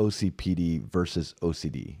OCPD versus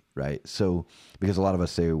OCD, right? So, because a lot of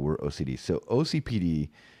us say we're OCD. So OCPD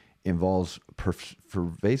involves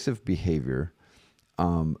pervasive behavior,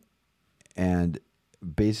 and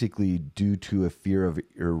basically due to a fear of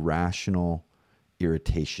irrational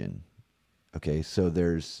irritation. Okay. So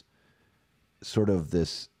there's sort of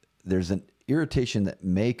there's an irritation that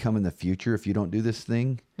may come in the future if you don't do this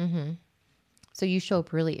thing. Mm-hmm. So you show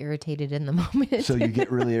up really irritated in the moment. So you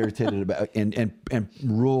get really irritated about and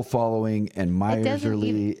rule following and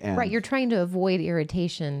miserly right. You're trying to avoid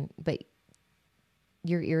irritation, but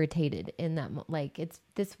you're irritated in that moment. Like it's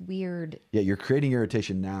this weird. Yeah, you're creating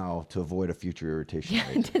irritation now to avoid a future irritation. Yeah,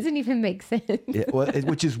 it doesn't even make sense. Yeah, well,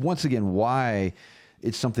 which is once again why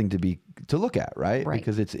it's something to look at, right?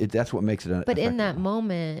 Because that's what makes it. But in that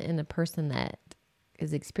moment, in a person that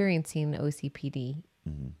is experiencing OCPD,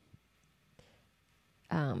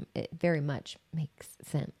 it very much makes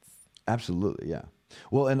sense. Absolutely, yeah.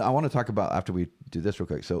 Well, and I want to talk about after we do this real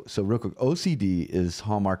quick. So real quick, OCD is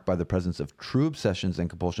hallmarked by the presence of true obsessions and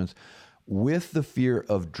compulsions with the fear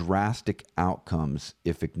of drastic outcomes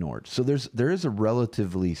if ignored. So there is a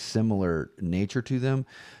relatively similar nature to them,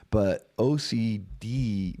 but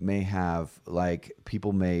OCD may have like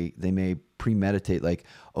they may premeditate like,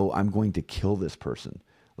 oh, I'm going to kill this person.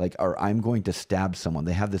 Like, or I'm going to stab someone.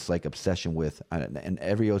 They have this like obsession with, and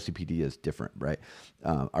every OCPD is different, right?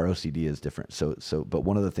 Our OCD is different. But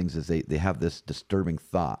one of the things is they have this disturbing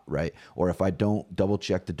thought, right? Or if I don't double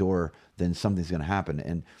check the door, then something's going to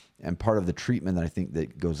happen. And part of the treatment that I think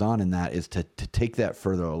that goes on in that is to take that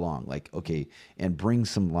further along, like, okay, and bring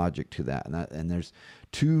some logic to that. And there's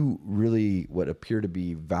two really what appear to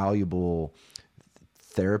be valuable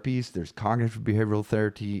therapies. There's cognitive behavioral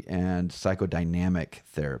therapy and psychodynamic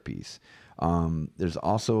therapies. There's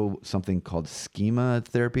also something called schema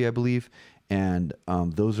therapy, I believe. And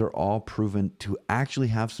those are all proven to actually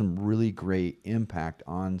have some really great impact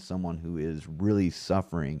on someone who is really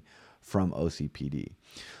suffering from OCPD.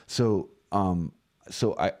 So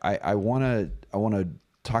I want to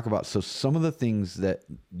talk about, so some of the things that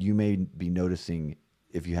you may be noticing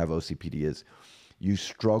if you have OCPD is you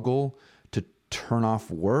struggle to turn off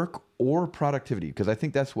work or productivity, because I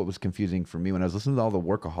think that's what was confusing for me when I was listening to all the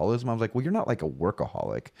workaholism. I was like, well, you're not like a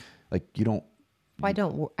workaholic. Like you don't.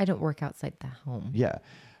 Well, I don't work outside the home. Yeah,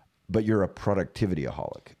 but you're a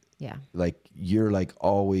productivity-aholic. Yeah. Like you're like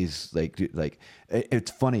always like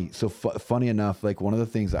it's funny. So funny enough, like one of the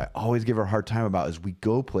things I always give her a hard time about is we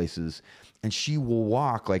go places and she will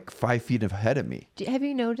walk like 5 feet ahead of me. Have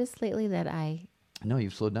you noticed lately that No,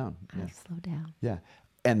 you've slowed down. I've slowed down. Yeah.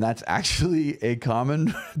 And that's actually a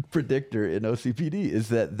common predictor in OCPD is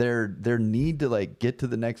that their need to like get to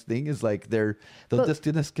the next thing is like they'll just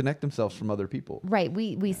disconnect themselves from other people. Right.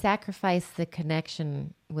 We sacrifice the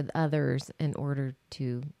connection with others in order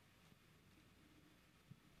to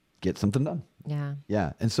get something done. Yeah.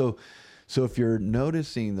 Yeah. And so if you're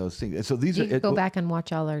noticing those things, and so these are go back and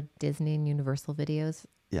watch all our Disney and Universal videos.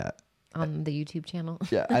 Yeah. On the YouTube channel.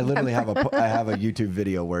 Yeah, I literally have a YouTube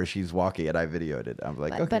video where she's walking and I videoed it. I'm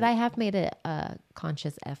like, okay. But I have made a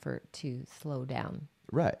conscious effort to slow down.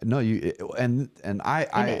 Right. No, and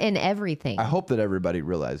in everything. I hope that everybody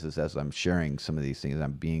realizes as I'm sharing some of these things,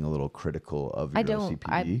 I'm being a little critical of your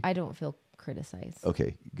OCPD. I don't feel criticized.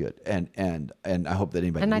 Okay, good. And I hope that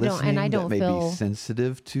anybody And I listening don't that may feel be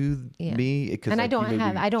sensitive to Yeah. me, because And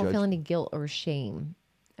like, I don't feel any guilt or shame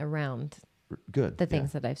around good the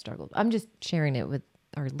things that I've struggled. I'm just sharing it with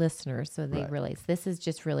our listeners so they Right. realize this is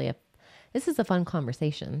just really this is a fun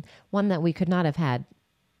conversation, one that we could not have had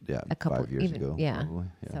a couple 5 years ago. Yeah. Probably.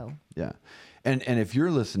 Yeah. So yeah. And if you're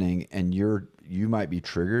listening and you might be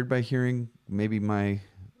triggered by hearing maybe my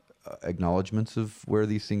acknowledgments of where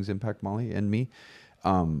these things impact Molly and me,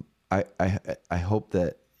 I hope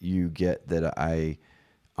that you get that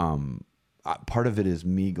part of it is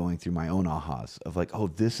me going through my own ahas of like, oh,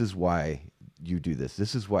 this is why you do this.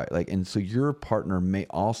 This is why, like, and so your partner may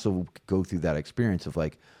also go through that experience of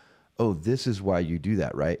like, oh, this is why you do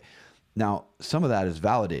that, right? Now, some of that is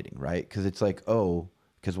validating, right? Because it's like, oh,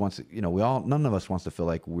 because once, none of us wants to feel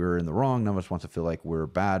like we're in the wrong. None of us wants to feel like we're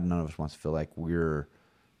bad. None of us wants to feel like we're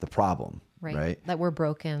the problem, right? That we're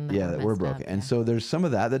broken. That we're broken. And so there's some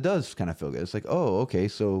of that does kind of feel good. It's like, oh, okay,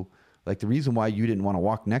 so like the reason why you didn't want to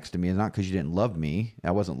walk next to me is not because you didn't love me, I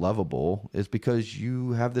wasn't lovable, is because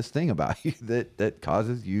you have this thing about you that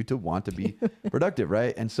causes you to want to be productive,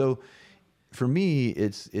 right? And so for me,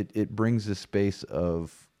 it brings this space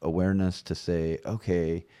of awareness to say,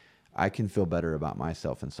 okay, I can feel better about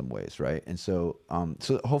myself in some ways, right? And so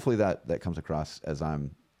so hopefully that comes across as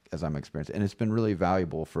I'm experiencing, and it's been really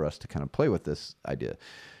valuable for us to kind of play with this idea.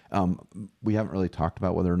 We haven't really talked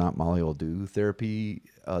about whether or not Molly will do therapy,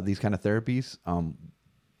 these kind of therapies.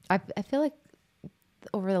 I feel like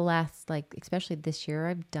over the last, like, especially this year,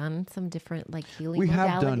 I've done some different like healing. We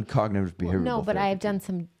have done cognitive behavioral. No, but therapy. I've done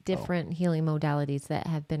some different healing modalities that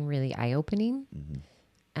have been really eye opening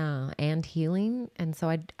and healing, and so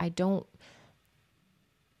I don't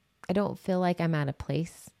feel like I'm at a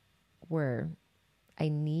place where I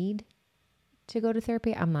need to go to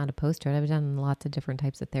therapy. I'm not opposed to it. I've done lots of different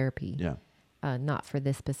types of therapy. Yeah. Not for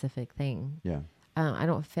this specific thing. Yeah. I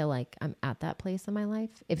don't feel like I'm at that place in my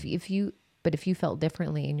life. If you felt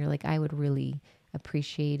differently and you're like, I would really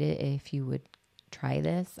appreciate it if you would try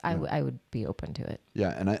this, I would be open to it.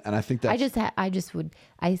 Yeah. And I think that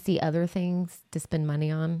I see other things to spend money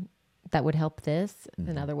on that would help this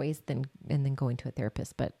in other ways and then going to a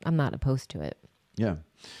therapist, but I'm not opposed to it. Yeah.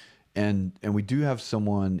 And we do have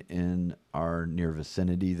someone in our near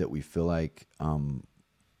vicinity that we feel like,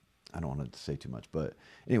 I don't want to say too much, but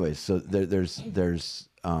anyways, so there's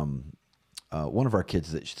one of our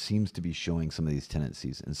kids that seems to be showing some of these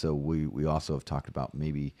tendencies. And so we also have talked about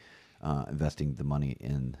maybe investing the money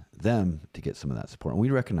in them to get some of that support. And we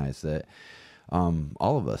recognize that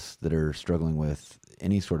all of us that are struggling with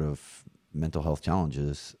any sort of mental health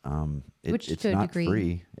challenges, it's not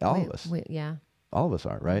free. All of us. All of us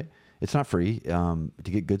are, right? It's not free to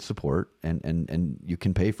get good support, and you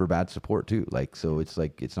can pay for bad support too. Like, so it's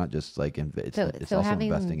like, it's not just like, it's also having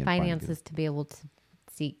investing in finances to be able to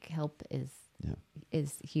seek help is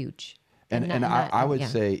huge. And I would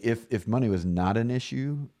say if money was not an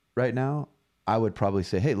issue right now, I would probably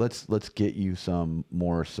say, hey, let's get you some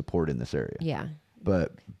more support in this area. Yeah.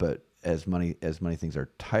 But as money things are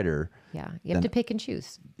tighter. Yeah. You have to pick and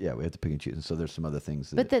choose. Yeah, we have to pick and choose. And so there's some other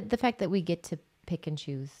things. But the fact that we get to pick and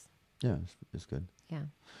choose. Yeah, it's good. Yeah.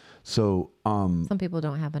 So some people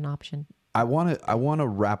don't have an option. I want to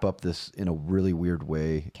wrap up this in a really weird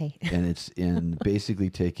way. Okay. And it's in basically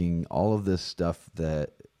taking all of this stuff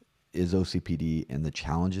that is OCPD and the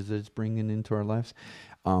challenges that it's bringing into our lives.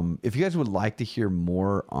 If you guys would like to hear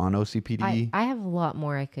more on OCPD, I have a lot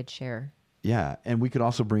more I could share. Yeah. And we could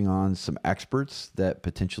also bring on some experts that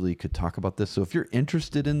potentially could talk about this. So if you're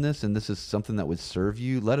interested in this and this is something that would serve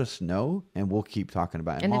you, let us know and we'll keep talking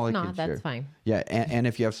about it. And Molly if not, that's share. Fine. Yeah. And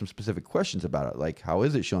if you have some specific questions about it, like how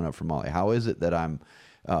is it showing up for Molly? How is it that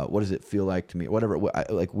what does it feel like to me? Whatever.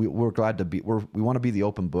 We're glad to be, we want to be the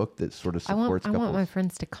open book that sort of supports I want my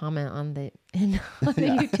friends to comment on the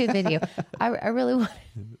YouTube video. I really want.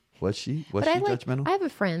 Was she judgmental? I have a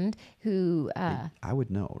friend who, I would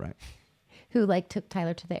know, right? Who like took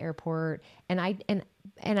Tyler to the airport, and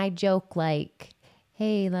I joke like,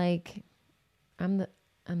 hey, like I'm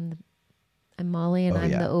Molly and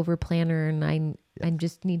I'm the over planner, and I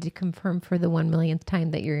just need to confirm for the 1 millionth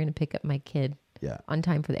time that you're going to pick up my kid on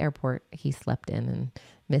time for the airport. He slept in and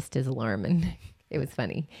missed his alarm, and it was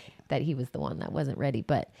funny that he was the one that wasn't ready,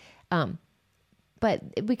 but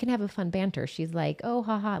we can have a fun banter. She's like, oh,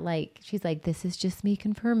 haha, like she's like, this is just me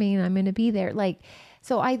confirming I'm going to be there. Like,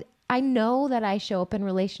 so I know that I show up in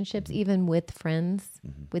relationships, even with friends,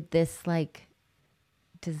 with this like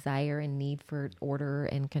desire and need for order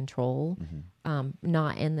and control,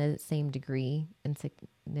 not in the same degree and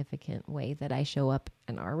significant way that I show up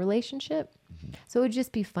in our relationship. So it would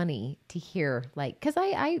just be funny to hear, like, because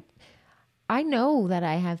I know that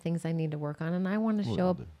I have things I need to work on, and I want to show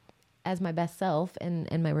up as my best self in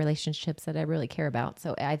my relationships that I really care about.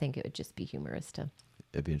 So I think it would just be humorous to.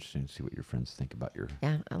 It'd be interesting to see what your friends think about your.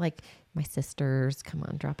 Yeah, like my sisters. Come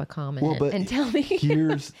on, drop a comment and tell me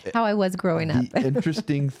here's how I was growing up. The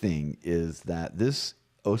interesting thing is that this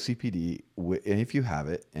OCPD, and if you have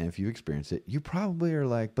it and if you experience it, you probably are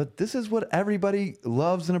like, but this is what everybody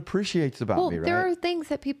loves and appreciates about me, right? There are things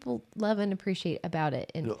that people love and appreciate about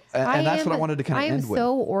it. And that's what I wanted to kind of end with. I am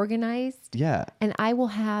so organized. Yeah. And I will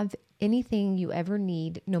have anything you ever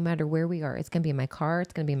need, no matter where we are. It's going to be in my car.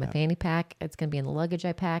 It's going to be in my fanny pack. It's going to be in the luggage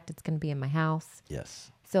I packed. It's going to be in my house.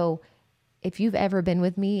 Yes. So if you've ever been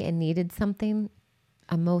with me and needed something,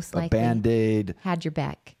 I'm most likely Band-Aid, had your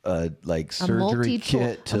back. Like surgery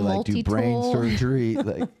kit to like do brain surgery,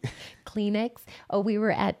 like Kleenex. Oh, we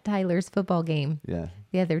were at Tyler's football game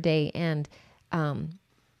the other day, and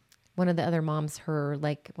one of the other moms,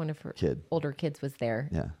 one of her older kids was there.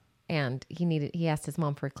 Yeah. And he asked his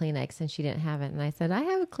mom for a Kleenex, and she didn't have it. And I said, I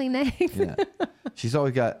have a Kleenex. Yeah. She's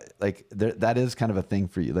always got that is kind of a thing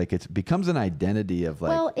for you. Like it becomes an identity of like.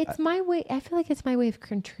 Well, it's my way. I feel like it's my way of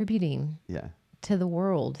contributing. Yeah. To the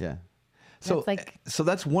world. Yeah. So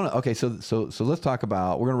that's one. Okay. So let's talk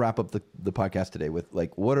about, we're going to wrap up the podcast today with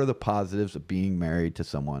like, what are the positives of being married to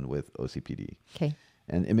someone with OCPD? Okay.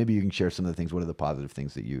 And maybe you can share some of the things. What are the positive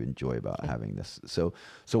things that you enjoy about having this? So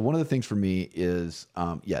one of the things for me is,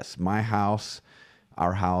 yes,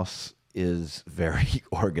 our house is very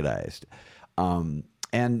organized.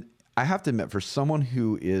 And I have to admit, for someone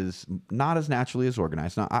who is not as naturally as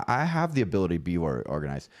organized, now I have the ability to be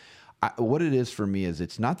organized. What it is for me is,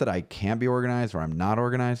 it's not that I can't be organized or I'm not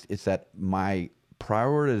organized. It's that my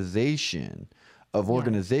prioritization of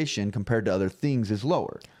organization compared to other things is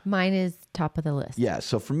lower. Mine is top of the list. Yeah.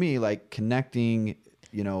 So for me, like connecting,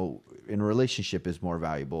 in a relationship is more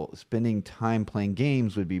valuable. Spending time playing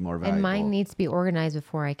games would be more valuable. And mine needs to be organized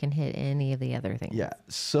before I can hit any of the other things. Yeah.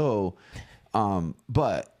 So, so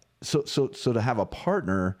to have a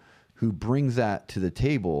partner who brings that to the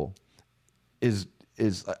table is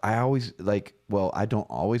I always like, well, I don't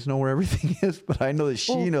always know where everything is, but I know that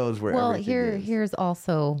she knows where everything is. Here's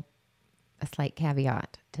also a slight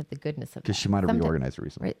caveat to the goodness of that. Because she might have reorganized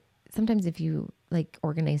recently. Right. Sometimes if you like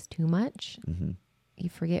organize too much, you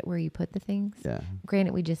forget where you put the things. Yeah.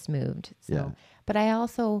 Granted, we just moved. So, but I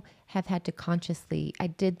also have had to consciously, I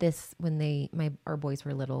did this when our boys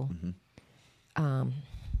were little,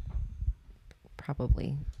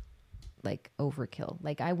 probably like overkill.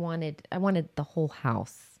 Like I wanted the whole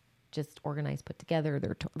house just organized, put together,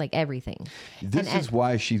 like everything. This is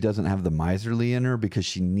why she doesn't have the miserly in her, because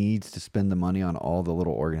she needs to spend the money on all the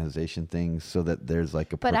little organization things so that there's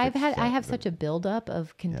like a. But I have such a buildup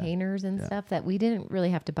of containers and stuff that we didn't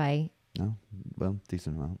really have to buy. No, well,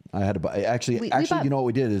 decent amount. I had to buy. Actually, you know what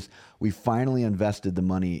we did is we finally invested the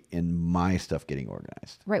money in my stuff getting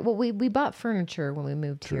organized. Right. Well, we bought furniture when we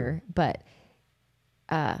moved here, but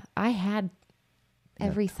I had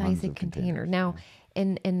every size of container. Now,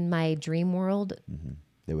 in my dream world,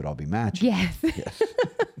 they would all be matching. Yes.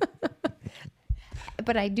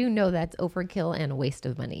 But I do know that's overkill and a waste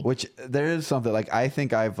of money. Which there is something like, I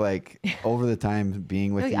think I've like over the time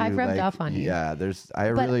being with you, I've rubbed off on you. Yeah, I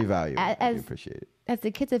really value it. I appreciate it. As the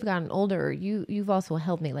kids have gotten older, you've also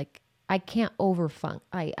helped me. Like I can't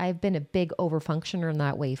I've been a big overfunctioner in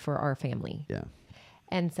that way for our family. Yeah.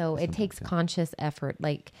 And so it takes conscious effort.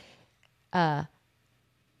 Like,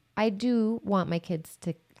 I do want my kids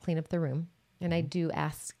to clean up the room, and I do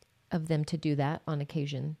ask of them to do that on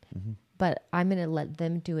occasion, but I'm going to let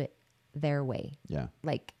them do it their way. Yeah.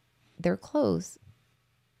 Like their clothes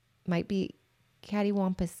might be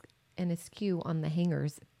cattywampus and askew on the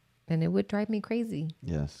hangers, and it would drive me crazy.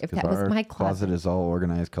 Yes. If that was my closet is all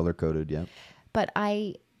organized, color coded. Yeah. But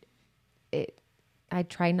I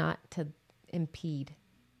try not to impede.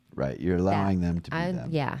 Right. You're allowing them to be them.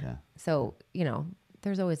 Yeah. So,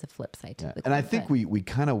 there's always a flip side to the And I think we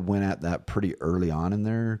kind of went at that pretty early on in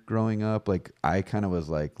their growing up. Like I kind of was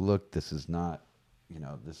like, look, this is not,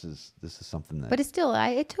 this is something that. But it's still,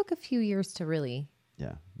 it took a few years to really.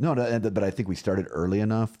 Yeah. No, but I think we started early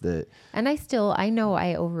enough that. And I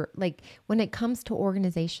know when it comes to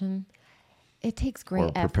organization, it takes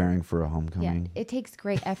great effort. Preparing for a homecoming. Yeah, it takes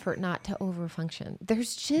great effort not to overfunction.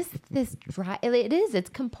 There's just this drive. It's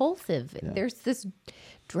compulsive. Yeah. There's this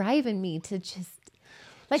drive in me to just,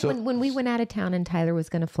 when we went out of town and Tyler was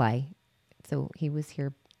going to fly. So he was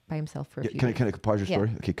here by himself for a few Can I pause your story?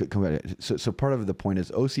 Yeah. Okay, come back. So part of the point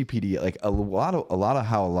is OCPD, like a lot of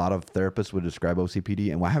how a lot of therapists would describe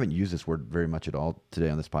OCPD, and I haven't used this word very much at all today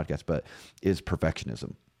on this podcast, but is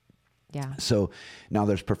perfectionism. Yeah. So now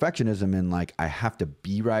there's perfectionism in like, I have to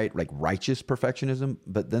be right, like righteous perfectionism,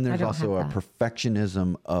 but then there's also a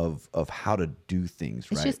perfectionism of how to do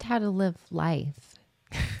things, right? It's just how to live life.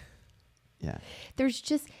 Yeah. There's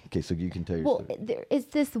just... Okay, so you can tell your story. There is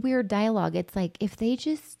this weird dialogue. It's like, if they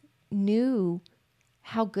just knew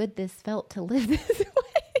how good this felt to live this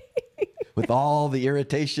way. With all the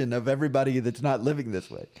irritation of everybody that's not living this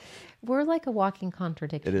way. We're like a walking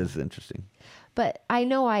contradiction. It is interesting. But I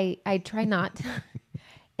know I try not to.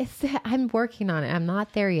 I'm working on it. I'm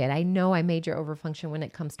not there yet. I know I major overfunction when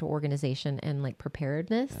it comes to organization and like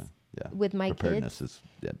preparedness. Yeah. With my Preparedness kids.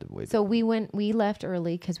 is the way. So we left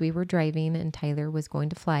early because we were driving and Tyler was going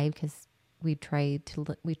to fly because we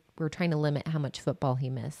were trying to limit how much football he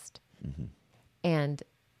missed. Mm-hmm. And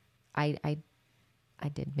I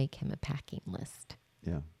did make him a packing list.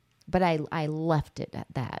 Yeah. But I left it at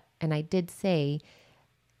that. And I did say,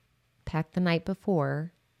 pack the night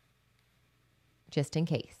before just in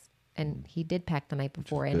case. And he did pack the night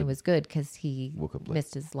before, and it was good because he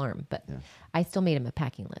missed his alarm. But I still made him a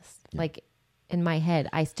packing list. Yeah. Like in my head,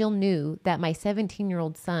 I still knew that my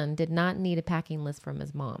 17-year-old son did not need a packing list from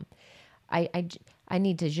his mom. I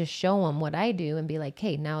need to just show him what I do and be like,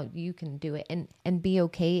 hey, now you can do it, and be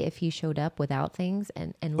okay if he showed up without things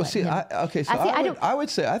and well, let see, him. I would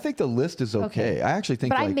say I think the list is okay. I actually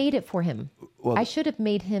think, but I made it for him. Well, I should have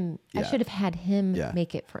made him. Yeah. I should have had him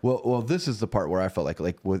make it for. Well, this is the part where I felt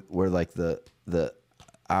like where like the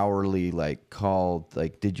hourly like called,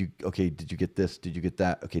 like, did you get this? Did you get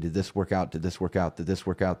that? Okay, did this work out? Did this work out? Did this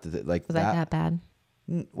work out? Did it like was that bad?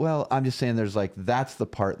 Well, I'm just saying there's like, that's the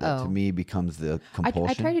part that to me becomes the compulsion.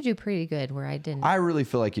 I tried to do pretty good where I didn't. I really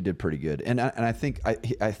feel like you did pretty good. And I think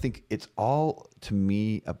it's all to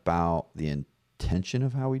me about the intention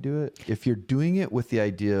of how we do it. If you're doing it with the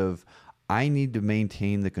idea of, I need to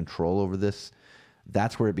maintain the control over this,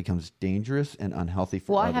 that's where it becomes dangerous and unhealthy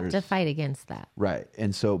for others. I have to fight against that. Right.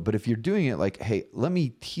 And so, but if you're doing it like, hey, let me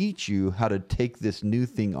teach you how to take this new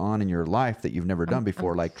thing on in your life that you've never done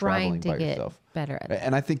before, like traveling by yourself. Better at it.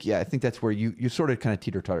 And I think that's where you sort of kind of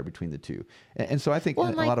teeter-totter between the two. And so I think in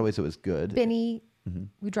a lot of ways it was good. Benny,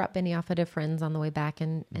 we dropped Benny off at a friend's on the way back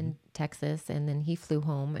in Texas, and then he flew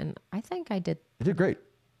home, and I think I did. You did great.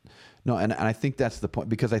 No, and I think that's the point,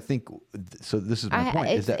 because I think, so this is my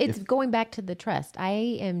point. It's going back to the trust.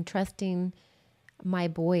 I am trusting my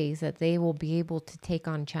boys that they will be able to take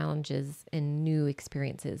on challenges and new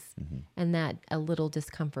experiences, and that a little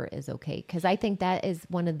discomfort is okay. Because I think that is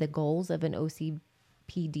one of the goals of an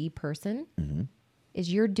OCPD person,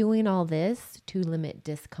 is you're doing all this to limit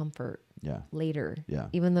discomfort later. Yeah.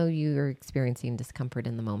 Even though you're experiencing discomfort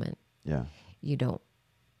in the moment. Yeah. You don't.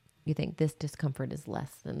 You think this discomfort is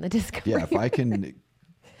less than the discomfort. Yeah, if I can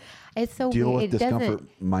deal with discomfort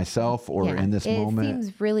myself or in this moment. It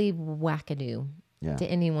seems really wackadoo to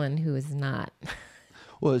anyone who is not.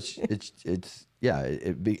 Well, it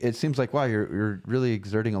seems like, wow, you're really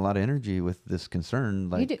exerting a lot of energy with this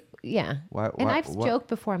concern. Like, you do, yeah. Why, I've joked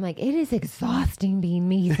before. I'm like, it is exhausting being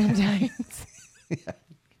me sometimes. Yeah.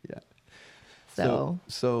 So.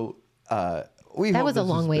 That was a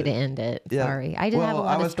long way to end it. Yeah. Sorry. I didn't have a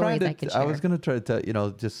lot of stories I could share. I was going to try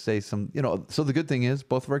to, just say some, so the good thing is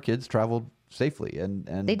both of our kids traveled safely, and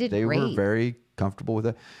they were very comfortable with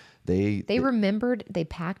it. They remembered, they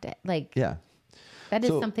packed it. Like, yeah, that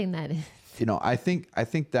is something that is, I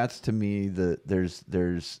think that's, to me, there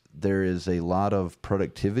is a lot of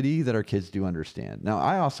productivity that our kids do understand. Now,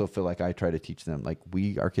 I also feel like I try to teach them, like,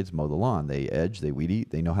 our kids mow the lawn, they edge, they weed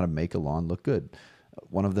eat, they know how to make a lawn look good.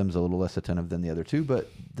 One of them's a little less attentive than the other two, but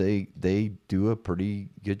they do a pretty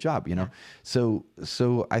good job, Yeah. So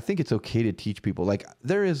I think it's okay to teach people, like,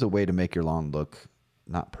 there is a way to make your lawn look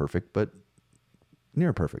not perfect, but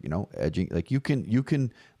near perfect, edging. Like, you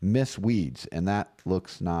can miss weeds, and that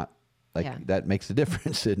looks not like that makes a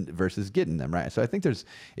difference versus getting them right. So I think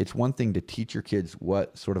it's one thing to teach your kids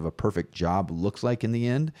what sort of a perfect job looks like in the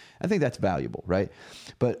end. I think that's valuable, right?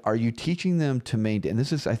 But are you teaching them to maintain? And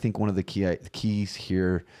this is, I think, one of the keys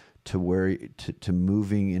here to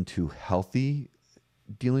moving into healthy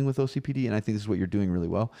dealing with OCPD. And I think this is what you're doing really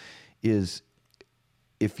well. Is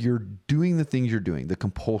if you're doing the things you're doing, the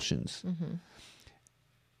compulsions.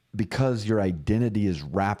 Because your identity is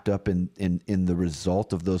wrapped up in the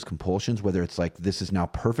result of those compulsions, whether it's like, this is now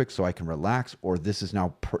perfect so I can relax, or this is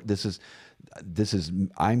now this is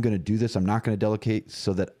I'm going to do this, I'm not going to delegate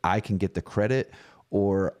so that I can get the credit,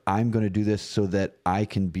 or I'm going to do this so that I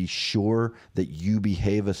can be sure that you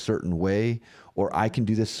behave a certain way, or I can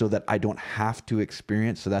do this so that I don't have to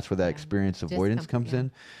experience. So that's where that experience avoidance comes in,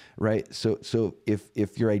 right? So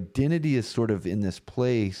if your identity is sort of in this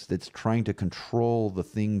place that's trying to control the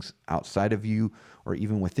things outside of you or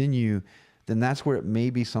even within you, then that's where it may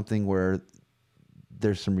be something where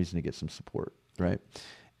there's some reason to get some support, right?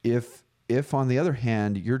 If on the other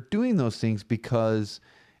hand, you're doing those things because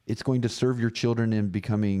it's going to serve your children in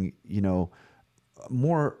becoming,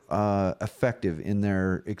 more effective in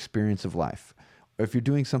their experience of life, or if you're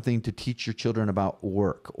doing something to teach your children about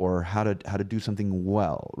work or how to do something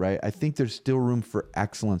well, right? I think there's still room for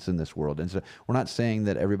excellence in this world. And so we're not saying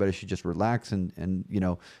that everybody should just relax and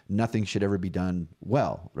nothing should ever be done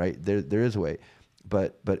well, right? There is a way.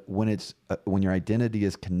 But when it's when your identity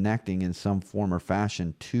is connecting in some form or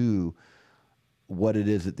fashion to what it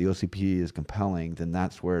is that the OCPD is compelling, then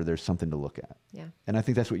that's where there's something to look at. Yeah. And I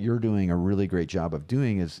think that's what you're doing a really great job of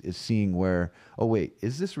doing is seeing where, oh wait,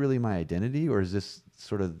 is this really my identity, or is this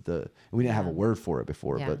sort of we didn't have a word for it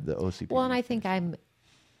before, but the OCPD. Well, and I think I'm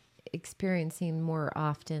experiencing more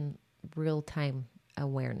often real-time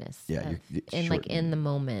awareness. Yeah. In the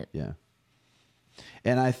moment. Yeah.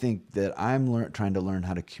 And I think that I'm trying to learn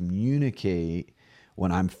how to communicate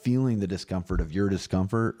when I'm feeling the discomfort of your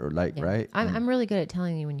discomfort, or right? I'm really good at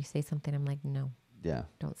telling you when you say something, I'm like, no,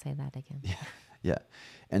 don't say that again. Yeah. Yeah.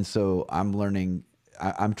 And so I'm learning,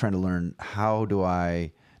 I'm trying to learn, how do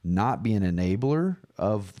I not be an enabler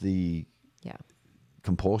of the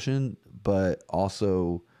compulsion, but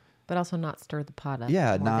also not stir the pot up.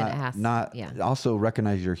 Yeah. Not also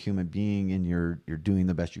recognize you're a human being and you're doing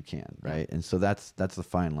the best you can. Right. And so that's the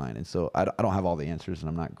fine line. And so I don't have all the answers, and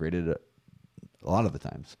I'm not great at it a lot of the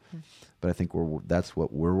times, but I think that's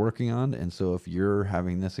what we're working on. And so if you're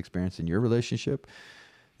having this experience in your relationship,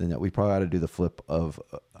 then we probably ought to do the flip on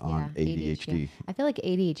ADHD. I feel like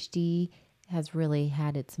ADHD has really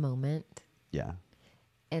had its moment. Yeah.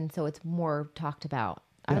 And so it's more talked about.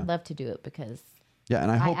 I would love to do it because and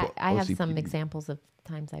I hope I have some examples of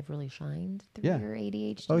times I've really shined through your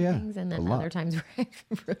ADHD things, and then other times where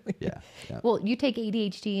I've really Well, you take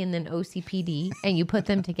ADHD and then OCPD and you put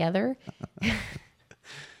them together. We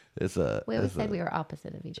always said we were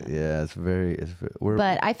opposite of each other. Yeah,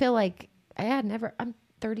 but I feel like I'm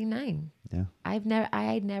 39. Yeah. I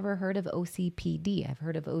had never heard of OCPD. I've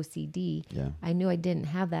heard of OCD. Yeah. I knew I didn't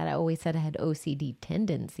have that. I always said I had OCD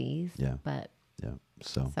tendencies. Yeah. But yeah.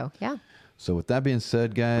 So yeah. So with that being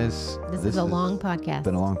said, guys, this is a long podcast. It's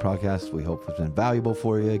been a long podcast. We hope it's been valuable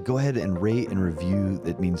for you. Go ahead and rate and review.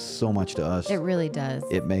 It means so much to us. It really does.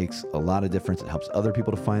 It makes a lot of difference. It helps other people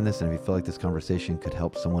to find this. And if you feel like this conversation could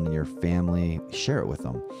help someone in your family, share it with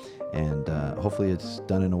them. And hopefully it's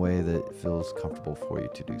done in a way that feels comfortable for you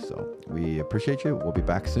to do so. We appreciate you. We'll be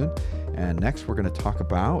back soon. And next we're going to talk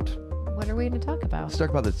about... What are we going to talk about? Let's talk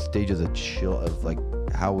about the stages of like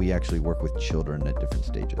how we actually work with children at different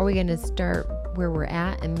stages. Are we going to start where we're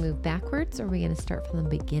at and move backwards, or are we going to start from the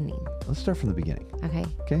beginning? Let's start from the beginning.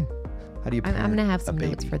 Okay. How do you parent I'm going to have some a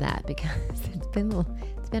baby? notes for that because it's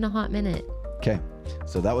been a hot minute. Okay.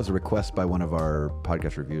 So that was a request by one of our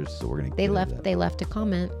podcast reviewers. So we're going to they left a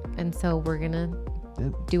comment, and so we're going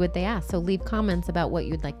to do what they asked. So leave comments about what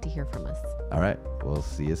you'd like to hear from us. All right. We'll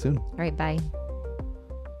see you soon. All right. Bye.